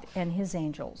fought and his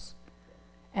angels,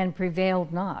 and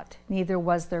prevailed not, neither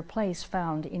was their place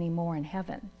found any more in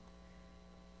heaven.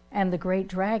 And the great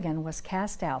dragon was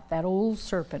cast out, that old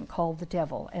serpent called the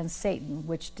devil and Satan,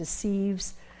 which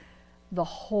deceives the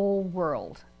whole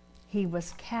world. He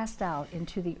was cast out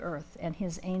into the earth, and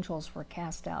his angels were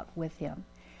cast out with him.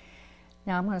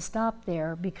 Now I'm going to stop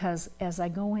there, because as I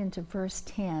go into verse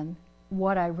 10,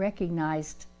 what I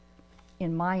recognized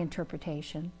in my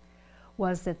interpretation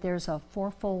was that there's a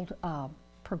fourfold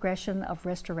progression of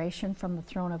restoration from the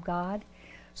throne of God.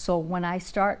 So when I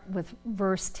start with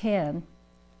verse 10,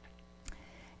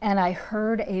 and I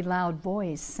heard a loud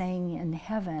voice saying in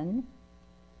heaven,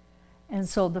 and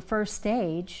so the first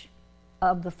stage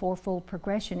of the fourfold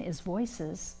progression is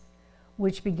voices,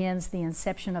 which begins the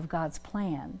inception of God's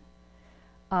plan.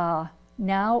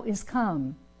 Now is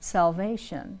come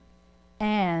salvation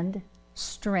and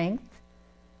strength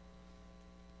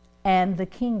and the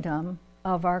kingdom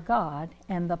of our God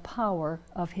and the power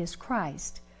of his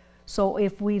Christ. So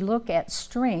if we look at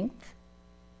strength,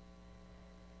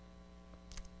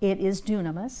 it is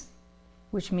dunamis,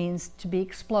 which means to be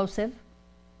explosive.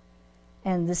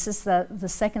 And this is the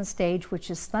second stage, which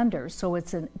is thunder. So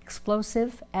it's an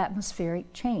explosive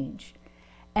atmospheric change.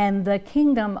 And the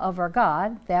kingdom of our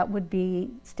God, that would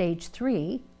be stage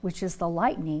 3, which is the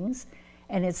lightnings.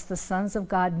 And it's the sons of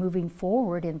God moving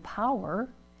forward in power.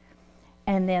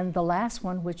 And then the last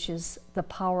one, which is the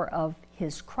power of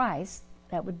his Christ,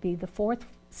 that would be the fourth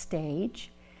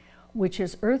stage, which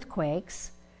is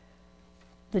earthquakes.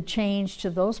 The change to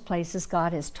those places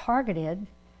God has targeted.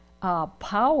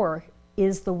 Power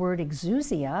is the word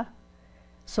exousia.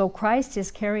 So Christ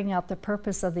is carrying out the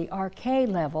purpose of the arche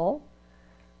level,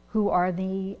 who are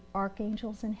the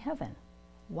archangels in heaven.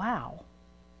 Wow.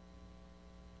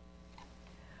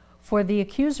 For the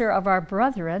accuser of our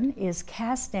brethren is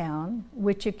cast down,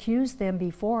 which accused them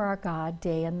before our God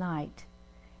day and night.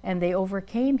 And they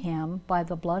overcame him by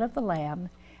the blood of the Lamb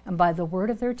and by the word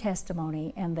of their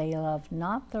testimony, and they loved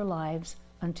not their lives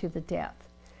unto the death.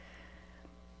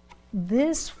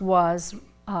 This was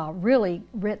really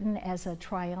written as a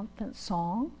triumphant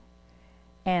song,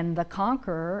 and the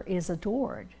conqueror is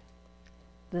adored.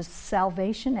 The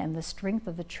salvation and the strength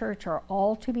of the church are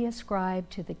all to be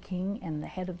ascribed to the King and the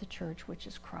head of the church, which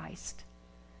is Christ.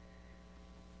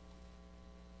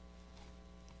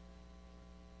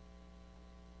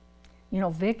 You know,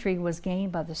 victory was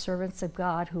gained by the servants of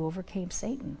God who overcame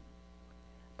Satan,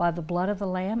 by the blood of the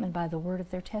Lamb and by the word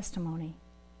of their testimony.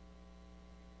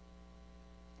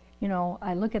 You know,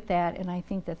 I look at that and I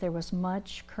think that there was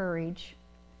much courage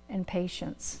and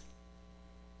patience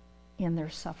in their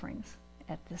sufferings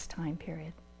at this time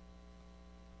period.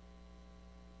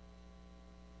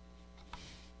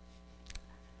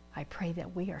 I pray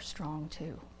that we are strong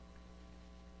too.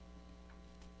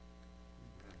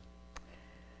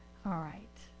 All right.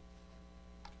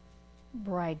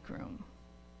 Bridegroom.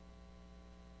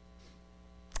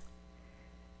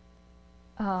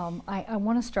 I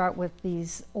want to start with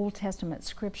these Old Testament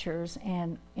scriptures,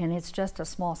 and it's just a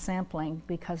small sampling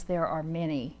because there are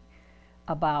many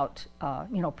about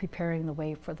preparing the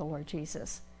way for the Lord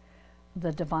Jesus,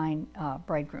 the divine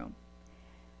bridegroom,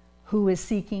 who is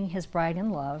seeking his bride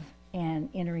in love and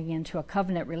entering into a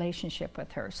covenant relationship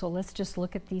with her. So let's just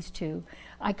look at these two.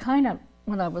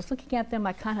 When I was looking at them,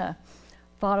 I kind of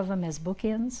thought of them as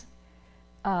bookends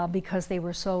because they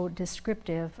were so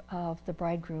descriptive of the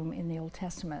bridegroom in the Old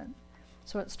Testament.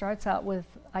 So it starts out with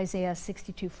Isaiah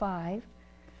 62:5.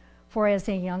 For as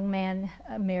a young man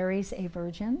marries a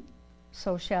virgin,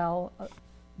 so shall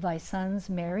thy sons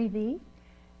marry thee.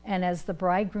 And as the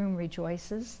bridegroom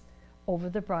rejoices over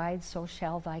the bride, so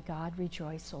shall thy God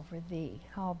rejoice over thee.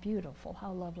 How beautiful,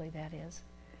 how lovely that is.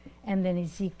 And then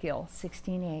Ezekiel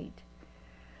 16:8.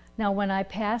 Now when I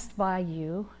passed by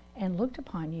you and looked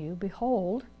upon you,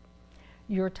 behold,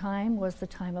 your time was the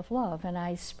time of love, and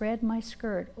I spread my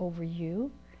skirt over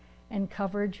you and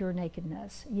covered your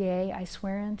nakedness. Yea, I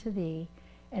swear unto thee,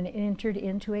 and entered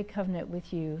into a covenant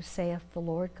with you, saith the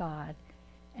Lord God,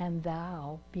 and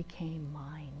thou became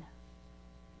mine.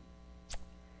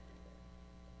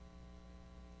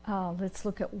 Let's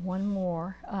look at one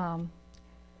more.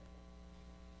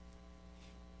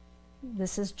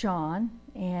 This is John,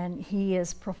 and he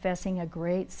is professing a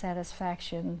great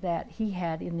satisfaction that he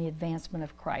had in the advancement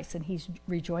of Christ, and he's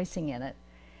rejoicing in it.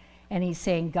 And he's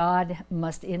saying God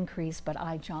must increase, but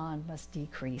I, John, must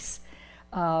decrease.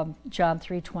 John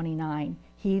 3:29,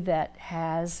 he that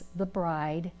has the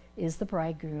bride is the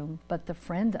bridegroom, but the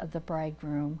friend of the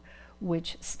bridegroom,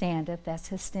 which standeth, that's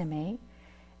histeme,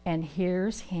 and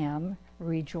hears him,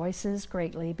 rejoices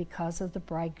greatly because of the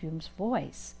bridegroom's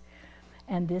voice.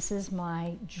 And this is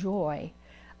my joy.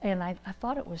 And I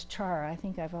thought it was chara. I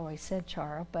think I've always said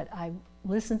chara, but I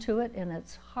listened to it and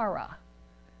it's hara.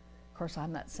 Of course,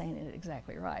 I'm not saying it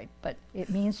exactly right, but it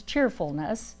means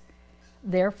cheerfulness,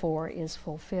 therefore is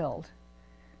fulfilled.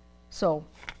 So,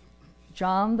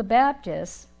 John the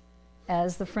Baptist,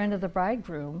 as the friend of the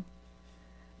bridegroom,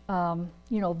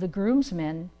 the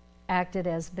groomsmen acted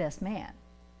as best man.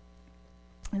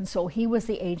 And so he was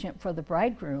the agent for the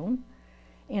bridegroom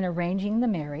in arranging the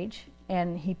marriage,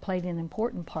 and he played an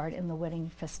important part in the wedding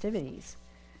festivities.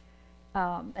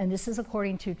 And this is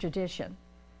according to tradition.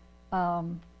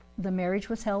 The marriage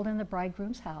was held in the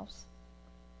bridegroom's house.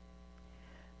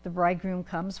 The bridegroom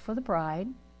comes for the bride,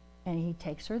 and he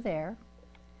takes her there.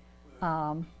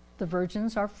 The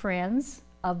virgins are friends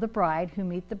of the bride who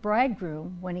meet the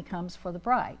bridegroom when he comes for the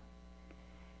bride.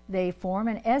 They form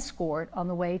an escort on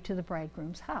the way to the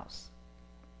bridegroom's house.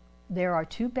 There are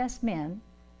two best men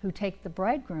who take the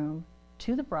bridegroom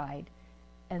to the bride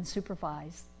and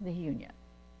supervise the union.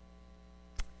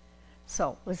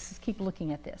 So let's just keep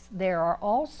looking at this. There are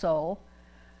also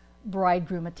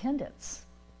bridegroom attendants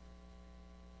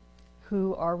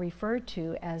who are referred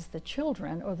to as the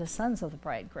children or the sons of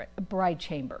the bride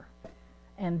chamber.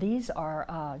 And these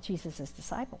are Jesus'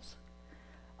 disciples.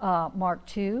 Mark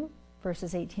 2,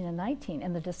 verses 18 and 19.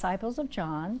 And the disciples of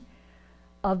John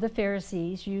of the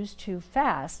Pharisees used to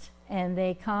fast, and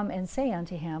they come and say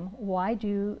unto him, why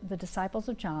do the disciples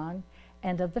of John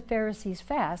and of the Pharisees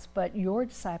fast, but your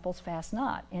disciples fast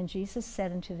not? And Jesus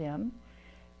said unto them,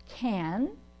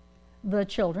 can the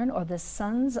children or the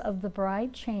sons of the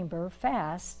bride chamber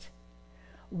fast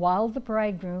while the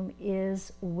bridegroom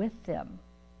is with them?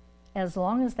 As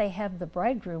long as they have the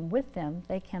bridegroom with them,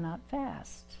 they cannot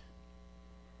fast.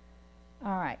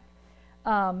 All right.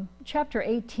 Chapter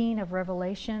 18 of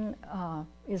Revelation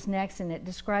is next, and it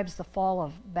describes the fall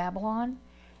of Babylon.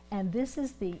 And this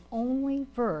is the only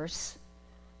verse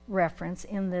reference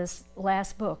in this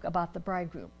last book about the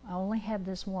bridegroom. I only have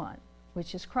this one,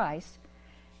 which is Christ,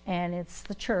 and it's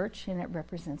the church, and it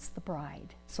represents the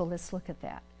bride. So let's look at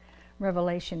that.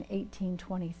 Revelation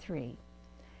 18:23.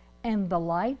 And the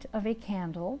light of a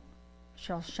candle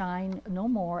shall shine no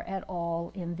more at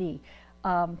all in thee.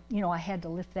 I had to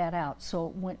lift that out. So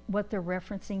what they're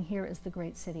referencing here is the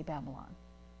great city Babylon.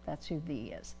 That's who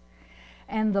thee is.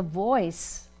 And the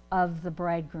voice of the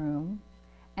bridegroom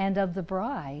and of the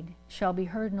bride shall be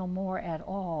heard no more at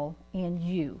all in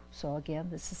you. So again,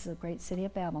 this is the great city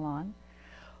of Babylon.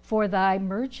 For thy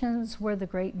merchants were the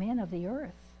great men of the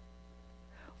earth.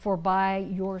 For by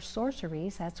your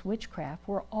sorceries, that's witchcraft,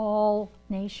 were all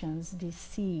nations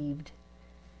deceived.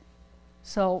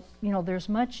 So, there's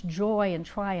much joy and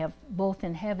triumph both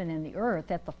in heaven and the earth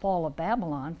at the fall of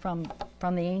Babylon from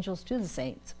the angels to the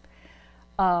saints.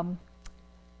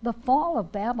 The fall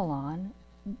of Babylon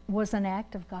was an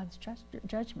act of God's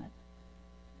judgment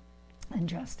and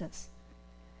justice.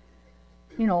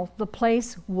 The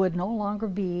place would no longer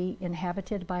be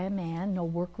inhabited by a man. No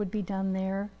work would be done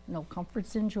there. No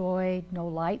comforts enjoyed. No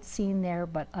light seen there,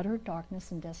 but utter darkness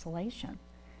and desolation.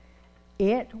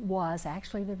 It was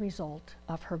actually the result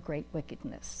of her great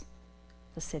wickedness,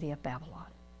 the city of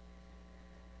Babylon.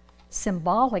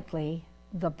 Symbolically,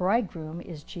 the bridegroom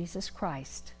is Jesus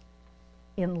Christ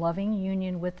in loving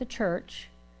union with the church,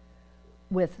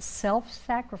 with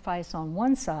self-sacrifice on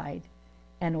one side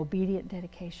and obedient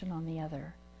dedication on the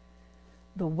other.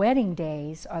 The wedding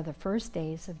days are the first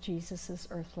days of Jesus'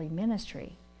 earthly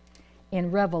ministry.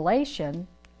 In Revelation,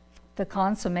 the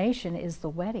consummation is the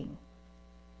wedding,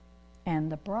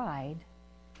 and the bride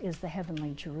is the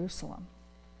heavenly Jerusalem.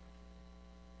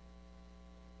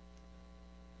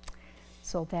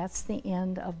 So that's the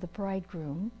end of the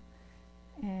bridegroom.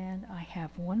 And I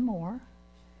have one more.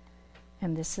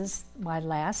 And this is my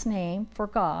last name for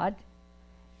God,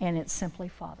 and it's simply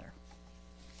Father.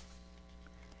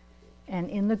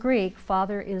 And in the Greek,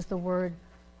 Father is the word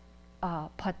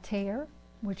pater,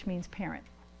 which means parent.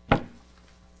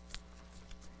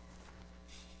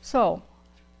 So,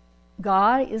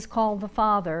 God is called the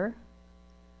Father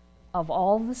of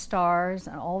all the stars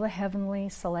and all the heavenly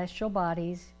celestial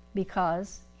bodies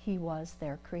because he was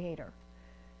their creator.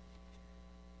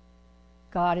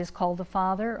 God is called the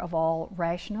Father of all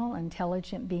rational,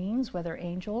 intelligent beings, whether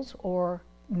angels or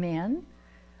men,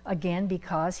 again,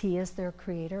 because he is their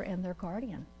creator and their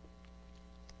guardian.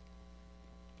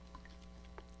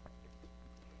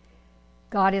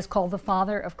 God is called the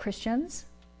Father of Christians,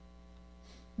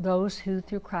 those who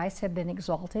through Christ have been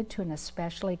exalted to an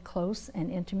especially close and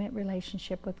intimate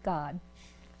relationship with God.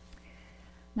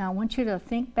 Now I want you to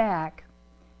think back.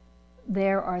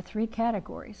 There are 3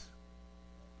 categories: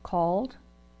 called,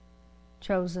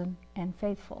 chosen, and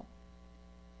faithful.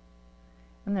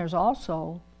 And there's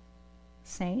also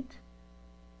saint,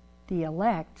 the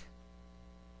elect,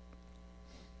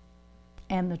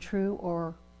 and the true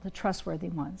or the trustworthy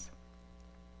ones.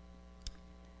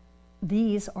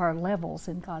 These are levels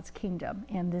in God's kingdom,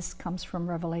 and this comes from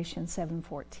Revelation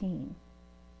 7:14.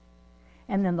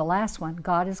 And then the last one,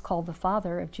 God is called the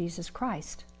Father of Jesus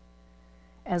Christ,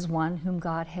 as one whom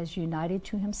God has united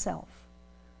to himself,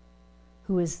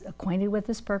 who is acquainted with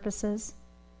his purposes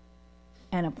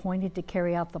and appointed to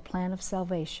carry out the plan of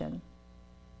salvation.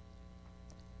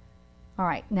 All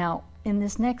right, now in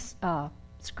this next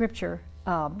scripture,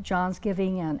 John's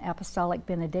giving an apostolic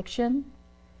benediction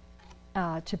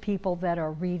to people that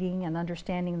are reading and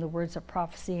understanding the words of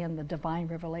prophecy and the divine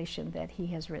revelation that he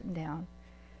has written down.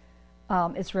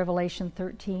 It's Revelation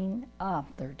 13,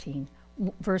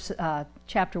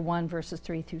 chapter 1, verses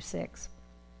 3 through 6.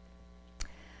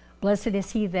 Blessed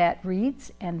is he that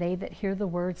reads, and they that hear the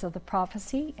words of the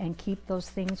prophecy, and keep those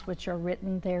things which are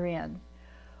written therein.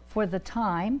 For the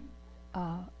time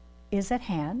is at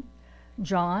hand.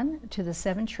 John, to the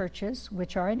 7 churches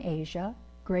which are in Asia,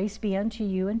 grace be unto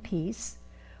you and peace,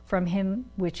 from him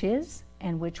which is,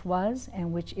 and which was,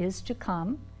 and which is to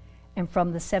come, and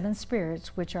from the 7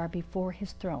 spirits which are before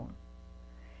his throne,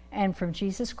 and from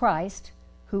Jesus Christ,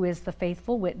 who is the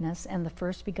faithful witness and the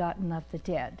first begotten of the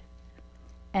dead,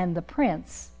 and the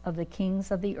prince of the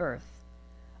kings of the earth,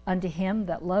 unto him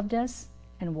that loved us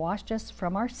and washed us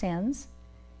from our sins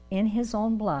in his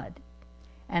own blood,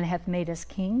 and hath made us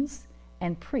kings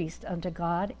and priests unto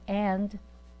God and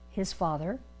his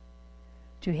Father.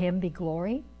 To him be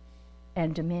glory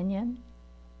and dominion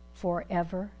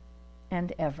forever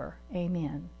and ever.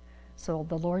 Amen. So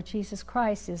the Lord Jesus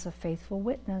Christ is a faithful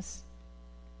witness.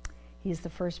 He is the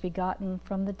first begotten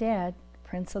from the dead,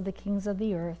 Prince of the kings of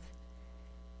the earth,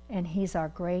 and he's our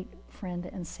great friend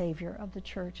and Savior of the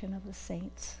church and of the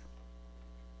saints.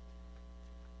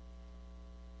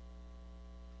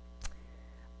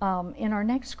 In our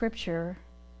next scripture,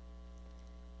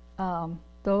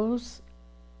 those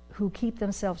who keep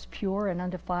themselves pure and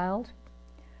undefiled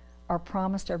are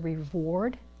promised a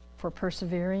reward for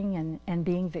persevering and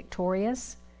being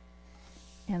victorious.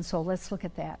 And so let's look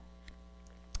at that.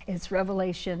 It's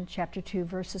Revelation chapter 2,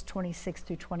 verses 26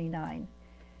 through 29.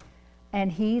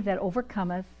 And he that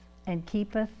overcometh and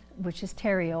keepeth, which is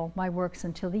terio, my works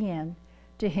until the end,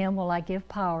 to him will I give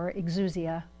power,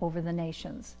 exousia, over the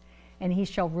nations. And he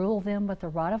shall rule them with a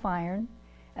rod of iron,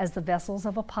 as the vessels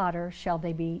of a potter shall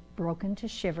they be broken to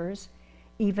shivers,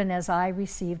 even as I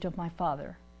received of my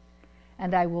Father.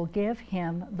 And I will give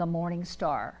him the morning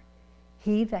star.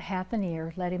 He that hath an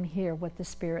ear, let him hear what the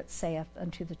Spirit saith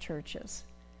unto the churches.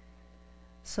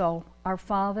 So our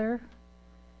Father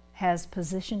has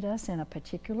positioned us in a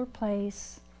particular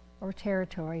place or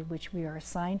territory which we are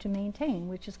assigned to maintain,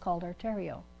 which is called our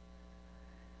terio.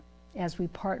 As we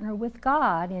partner with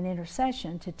God in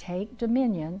intercession to take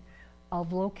dominion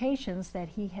of locations that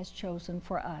he has chosen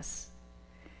for us.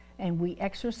 And we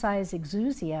exercise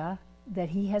exousia that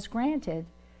he has granted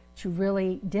to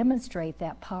really demonstrate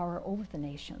that power over the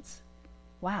nations.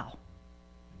 Wow.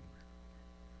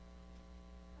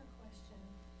 A question.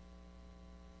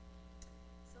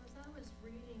 So as I was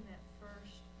reading that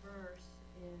first verse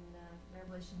in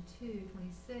Revelation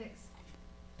 2:26,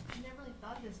 I never really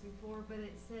thought of this before, but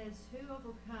it says, who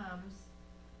overcomes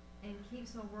and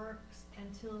keeps my works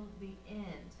until the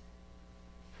end,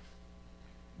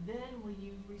 then will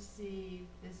you receive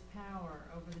this power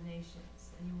over the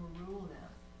nations, and you will rule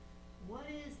them. What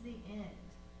is the end?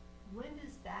 When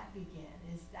does that begin?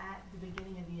 Is that the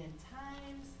beginning of the end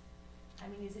times? I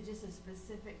mean, is it just a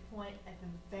specific point at the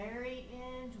very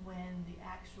end when the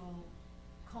actual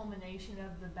culmination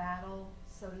of the battle,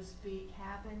 so to speak,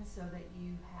 happens, so that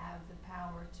you have the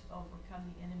power to overcome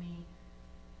the enemy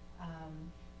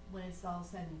when it's all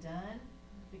said and done?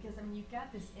 Because, I mean, you've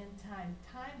got this end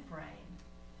time frame.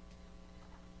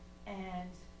 And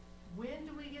when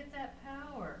do we get that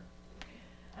power?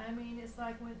 I mean, it's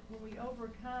like when we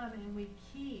overcome and we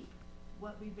keep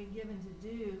what we've been given to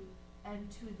do, and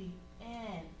to the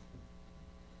end.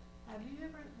 Have you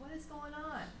ever, what is going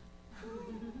on?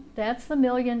 That's the $1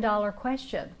 million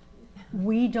question.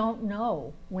 We don't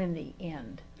know when the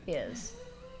end is.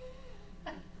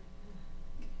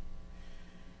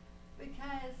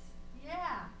 Because,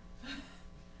 yeah.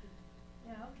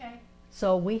 Yeah, okay.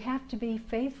 So we have to be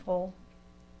faithful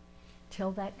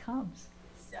till that comes.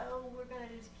 So we're going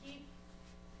to just keep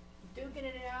duking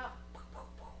it out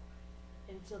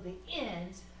until the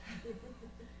end.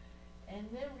 And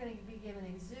then we're going to be given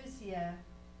exousia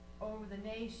over the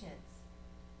nations.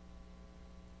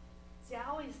 See, I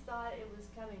always thought it was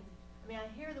coming. I mean, I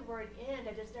hear the word end,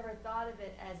 I just never thought of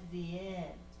it as the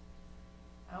end.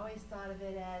 I always thought of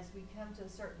it as we come to a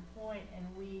certain point and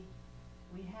we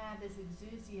have this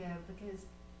exousia because,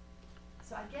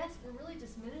 so I guess we're really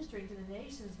just ministering to the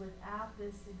nations without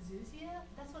this exousia?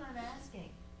 That's what I'm asking.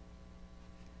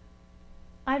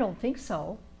 I don't think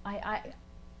so. I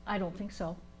don't think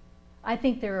so. I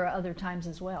think there are other times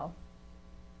as well.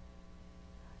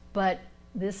 But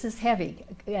this is heavy,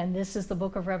 and this is the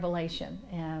book of Revelation,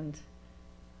 and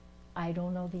I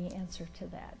don't know the answer to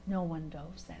that. No one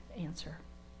knows that answer.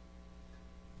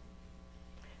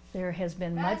 There has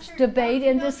been much debate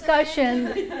and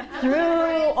discussion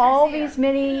through all these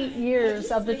many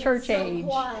years of the church age.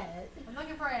 Quiet. I'm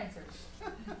looking for answers.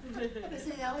 This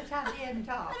is the only time he hadn't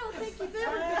talked. I don't think you've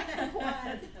ever been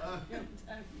quiet.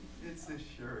 It's this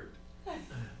shirt.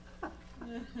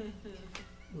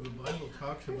 Well, the Bible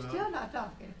talks We're about still not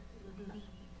talking.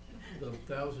 the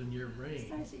 1,000-year reign,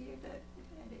 Stacy, you're the,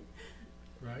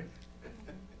 right?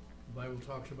 The Bible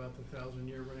talks about the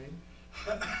 1,000-year reign.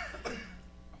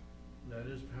 That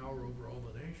is power over all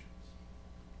the nations.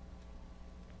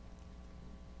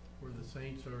 Where the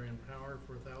saints are in power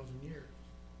for 1,000 years.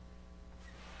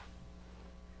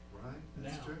 Right?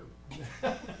 That's Now. true.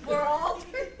 We're all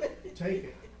Take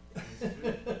it. That's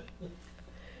true.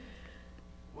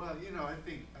 Well, you know, I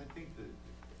think that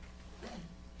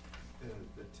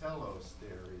the telos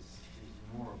there is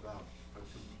more about a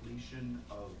completion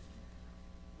of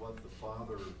what the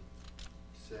Father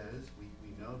says. We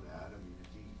know that. I mean, if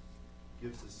He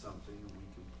gives us something and we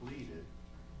complete it,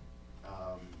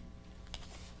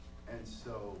 and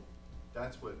so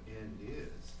that's what end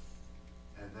is.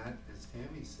 And that, as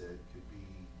Tammy said, could be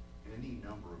any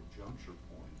number of juncture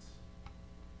points.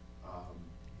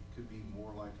 It could be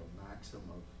more like a maxim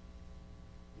of,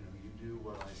 you know, you do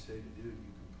what I say to do,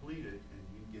 you complete it, and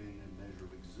you gain a measure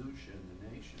of exousia in the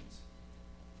nations.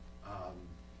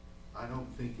 I don't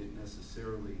think it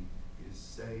necessarily is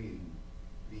saying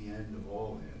the end of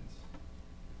all ends.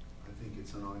 I think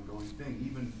it's an ongoing thing.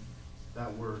 Even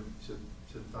that word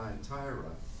to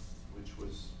Thyatira, which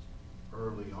was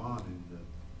early on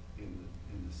in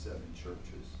the seven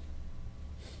churches.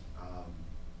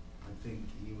 I think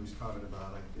he was talking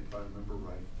about, if I remember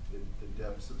right, the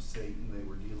depths of Satan they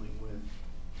were dealing with,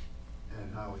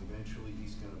 and how eventually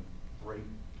he's going to break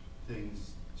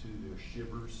things to their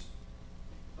shivers,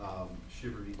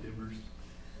 shivery timbers,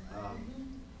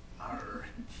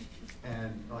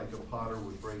 and like a potter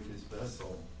would break his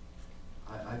vessel.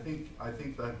 I think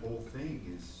that whole thing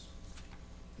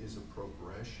is a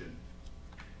progression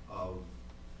of,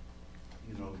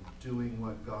 you know, doing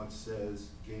what God says,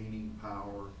 gaining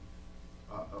power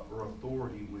or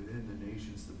authority within the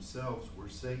nations themselves, where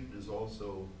Satan is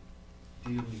also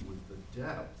dealing with the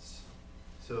depths.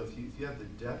 So if you have the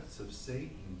depths of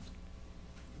Satan,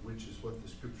 which is what the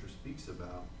scripture speaks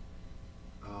about,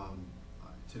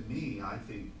 to me, I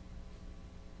think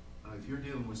if you're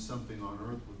dealing with something on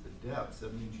earth with the depths,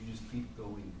 that means you just keep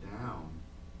going down,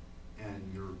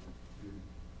 and you're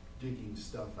digging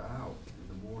stuff out. And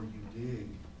the more you dig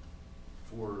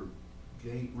for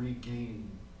regaining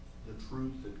the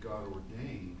truth that God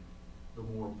ordained, the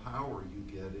more power you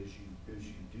get as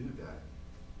you do that.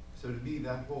 So to me,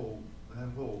 that whole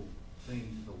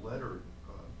thing, the letter,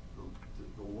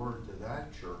 the word to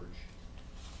that church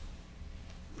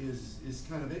is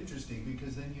kind of interesting,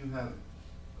 because then you have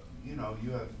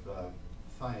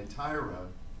Thyatira,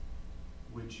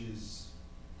 which is,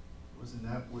 wasn't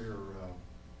that where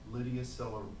Lydia,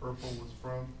 seller of purple, was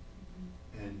from?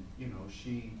 And you know,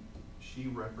 she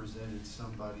represented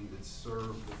somebody that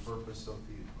served the purpose of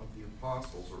the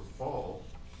apostles, or Paul,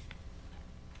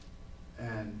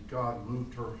 and God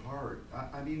moved her heart.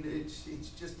 I mean, it's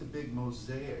just a big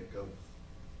mosaic of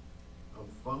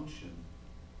function,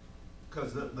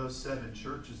 because those seven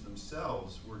churches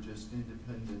themselves were just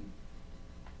independent.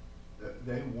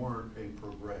 They weren't a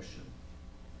progression.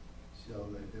 So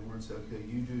they weren't saying, okay,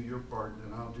 you do your part and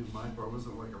then I'll do my part. It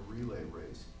wasn't like a relay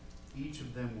race. Each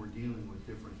of them were dealing with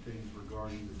different things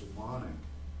regarding the demonic.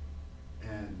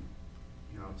 And,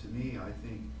 you know, to me, I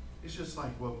think it's just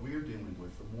like what we're dealing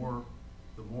with. The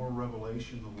more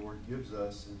revelation the Lord gives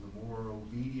us, and the more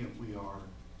obedient we are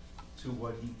to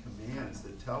what He commands,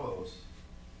 the telos,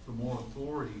 the more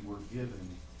authority we're given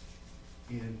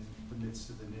in the midst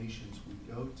of the nations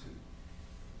we go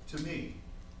to. To me,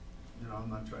 you know, I'm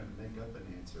not trying to make up an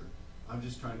answer. I'm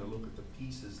just trying to look at the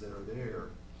pieces that are there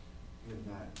in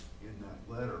that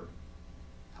letter.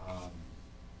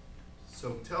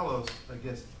 So telos, I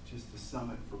guess, just to sum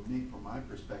it for me, from my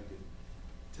perspective,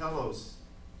 telos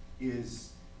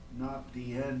is not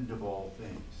the end of all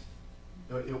things.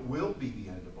 It will be the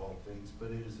end of all things,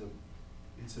 but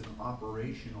it's an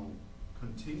operational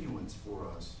continuance for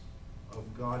us of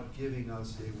God giving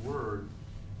us a word.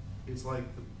 It's like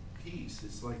the peace,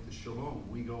 it's like the shalom.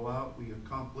 We go out, we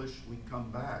accomplish, we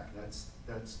come back.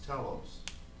 That's telos.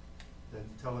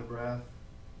 That telegraph,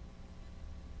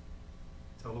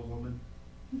 telewoman.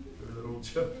 That old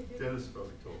joke. Dennis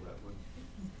probably told that one.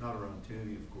 Not around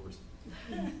Tammy, of course.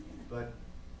 But,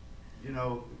 you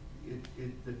know,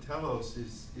 the telos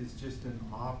is just an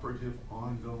operative,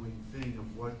 ongoing thing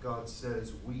of what God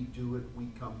says. We do it, we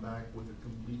come back with a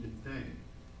completed thing.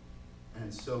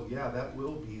 And so, yeah, that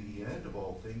will be the end of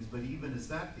all things, but even is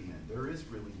that the end? There is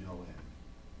really no end.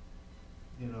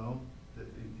 You know,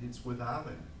 it's without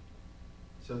end.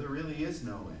 So there really is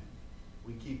no end.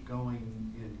 We keep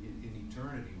going in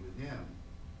eternity with Him.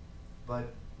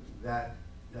 But that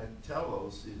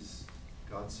telos is,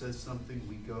 God says something,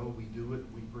 we go, we do it,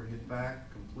 we bring it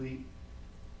back, complete,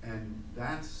 and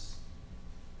that's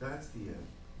the end.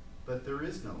 But there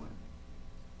is no end.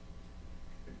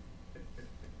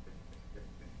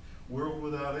 World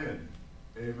without end.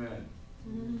 Amen.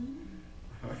 Mm-hmm.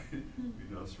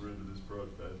 We now surrender this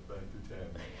broadcast back to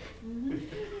Tammy.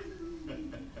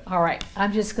 All right,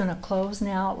 I'm just going to close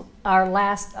now. I'm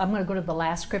going to go to the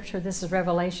last scripture. This is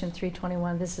Revelation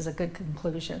 3:21. This is a good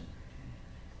conclusion.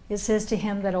 It says, "To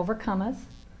him that overcometh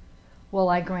will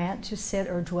I grant to sit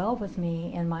or dwell with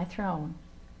me in my throne,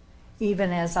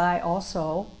 even as I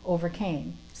also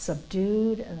overcame,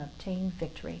 subdued, and obtained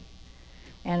victory,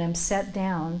 and am set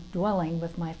down, dwelling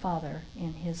with my Father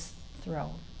in his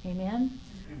throne." Amen?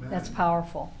 Amen. That's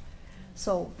powerful.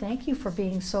 So thank you for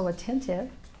being so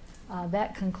attentive.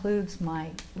 That concludes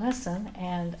my lesson,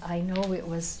 and I know it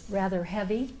was rather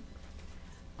heavy,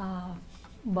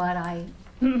 but I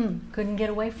couldn't get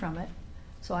away from it.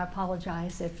 So I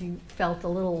apologize if you felt a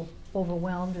little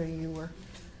overwhelmed or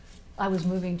I was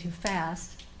moving too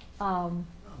fast. No,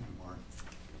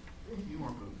 you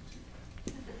weren't moving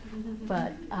too fast.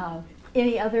 But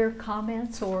any other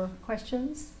comments or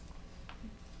questions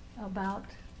about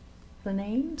the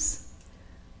names?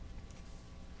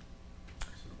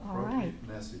 It's an All right. appropriate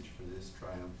message for this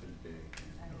triumphant day.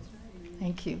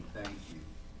 Thank you. Thank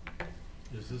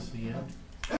you. Is this the end?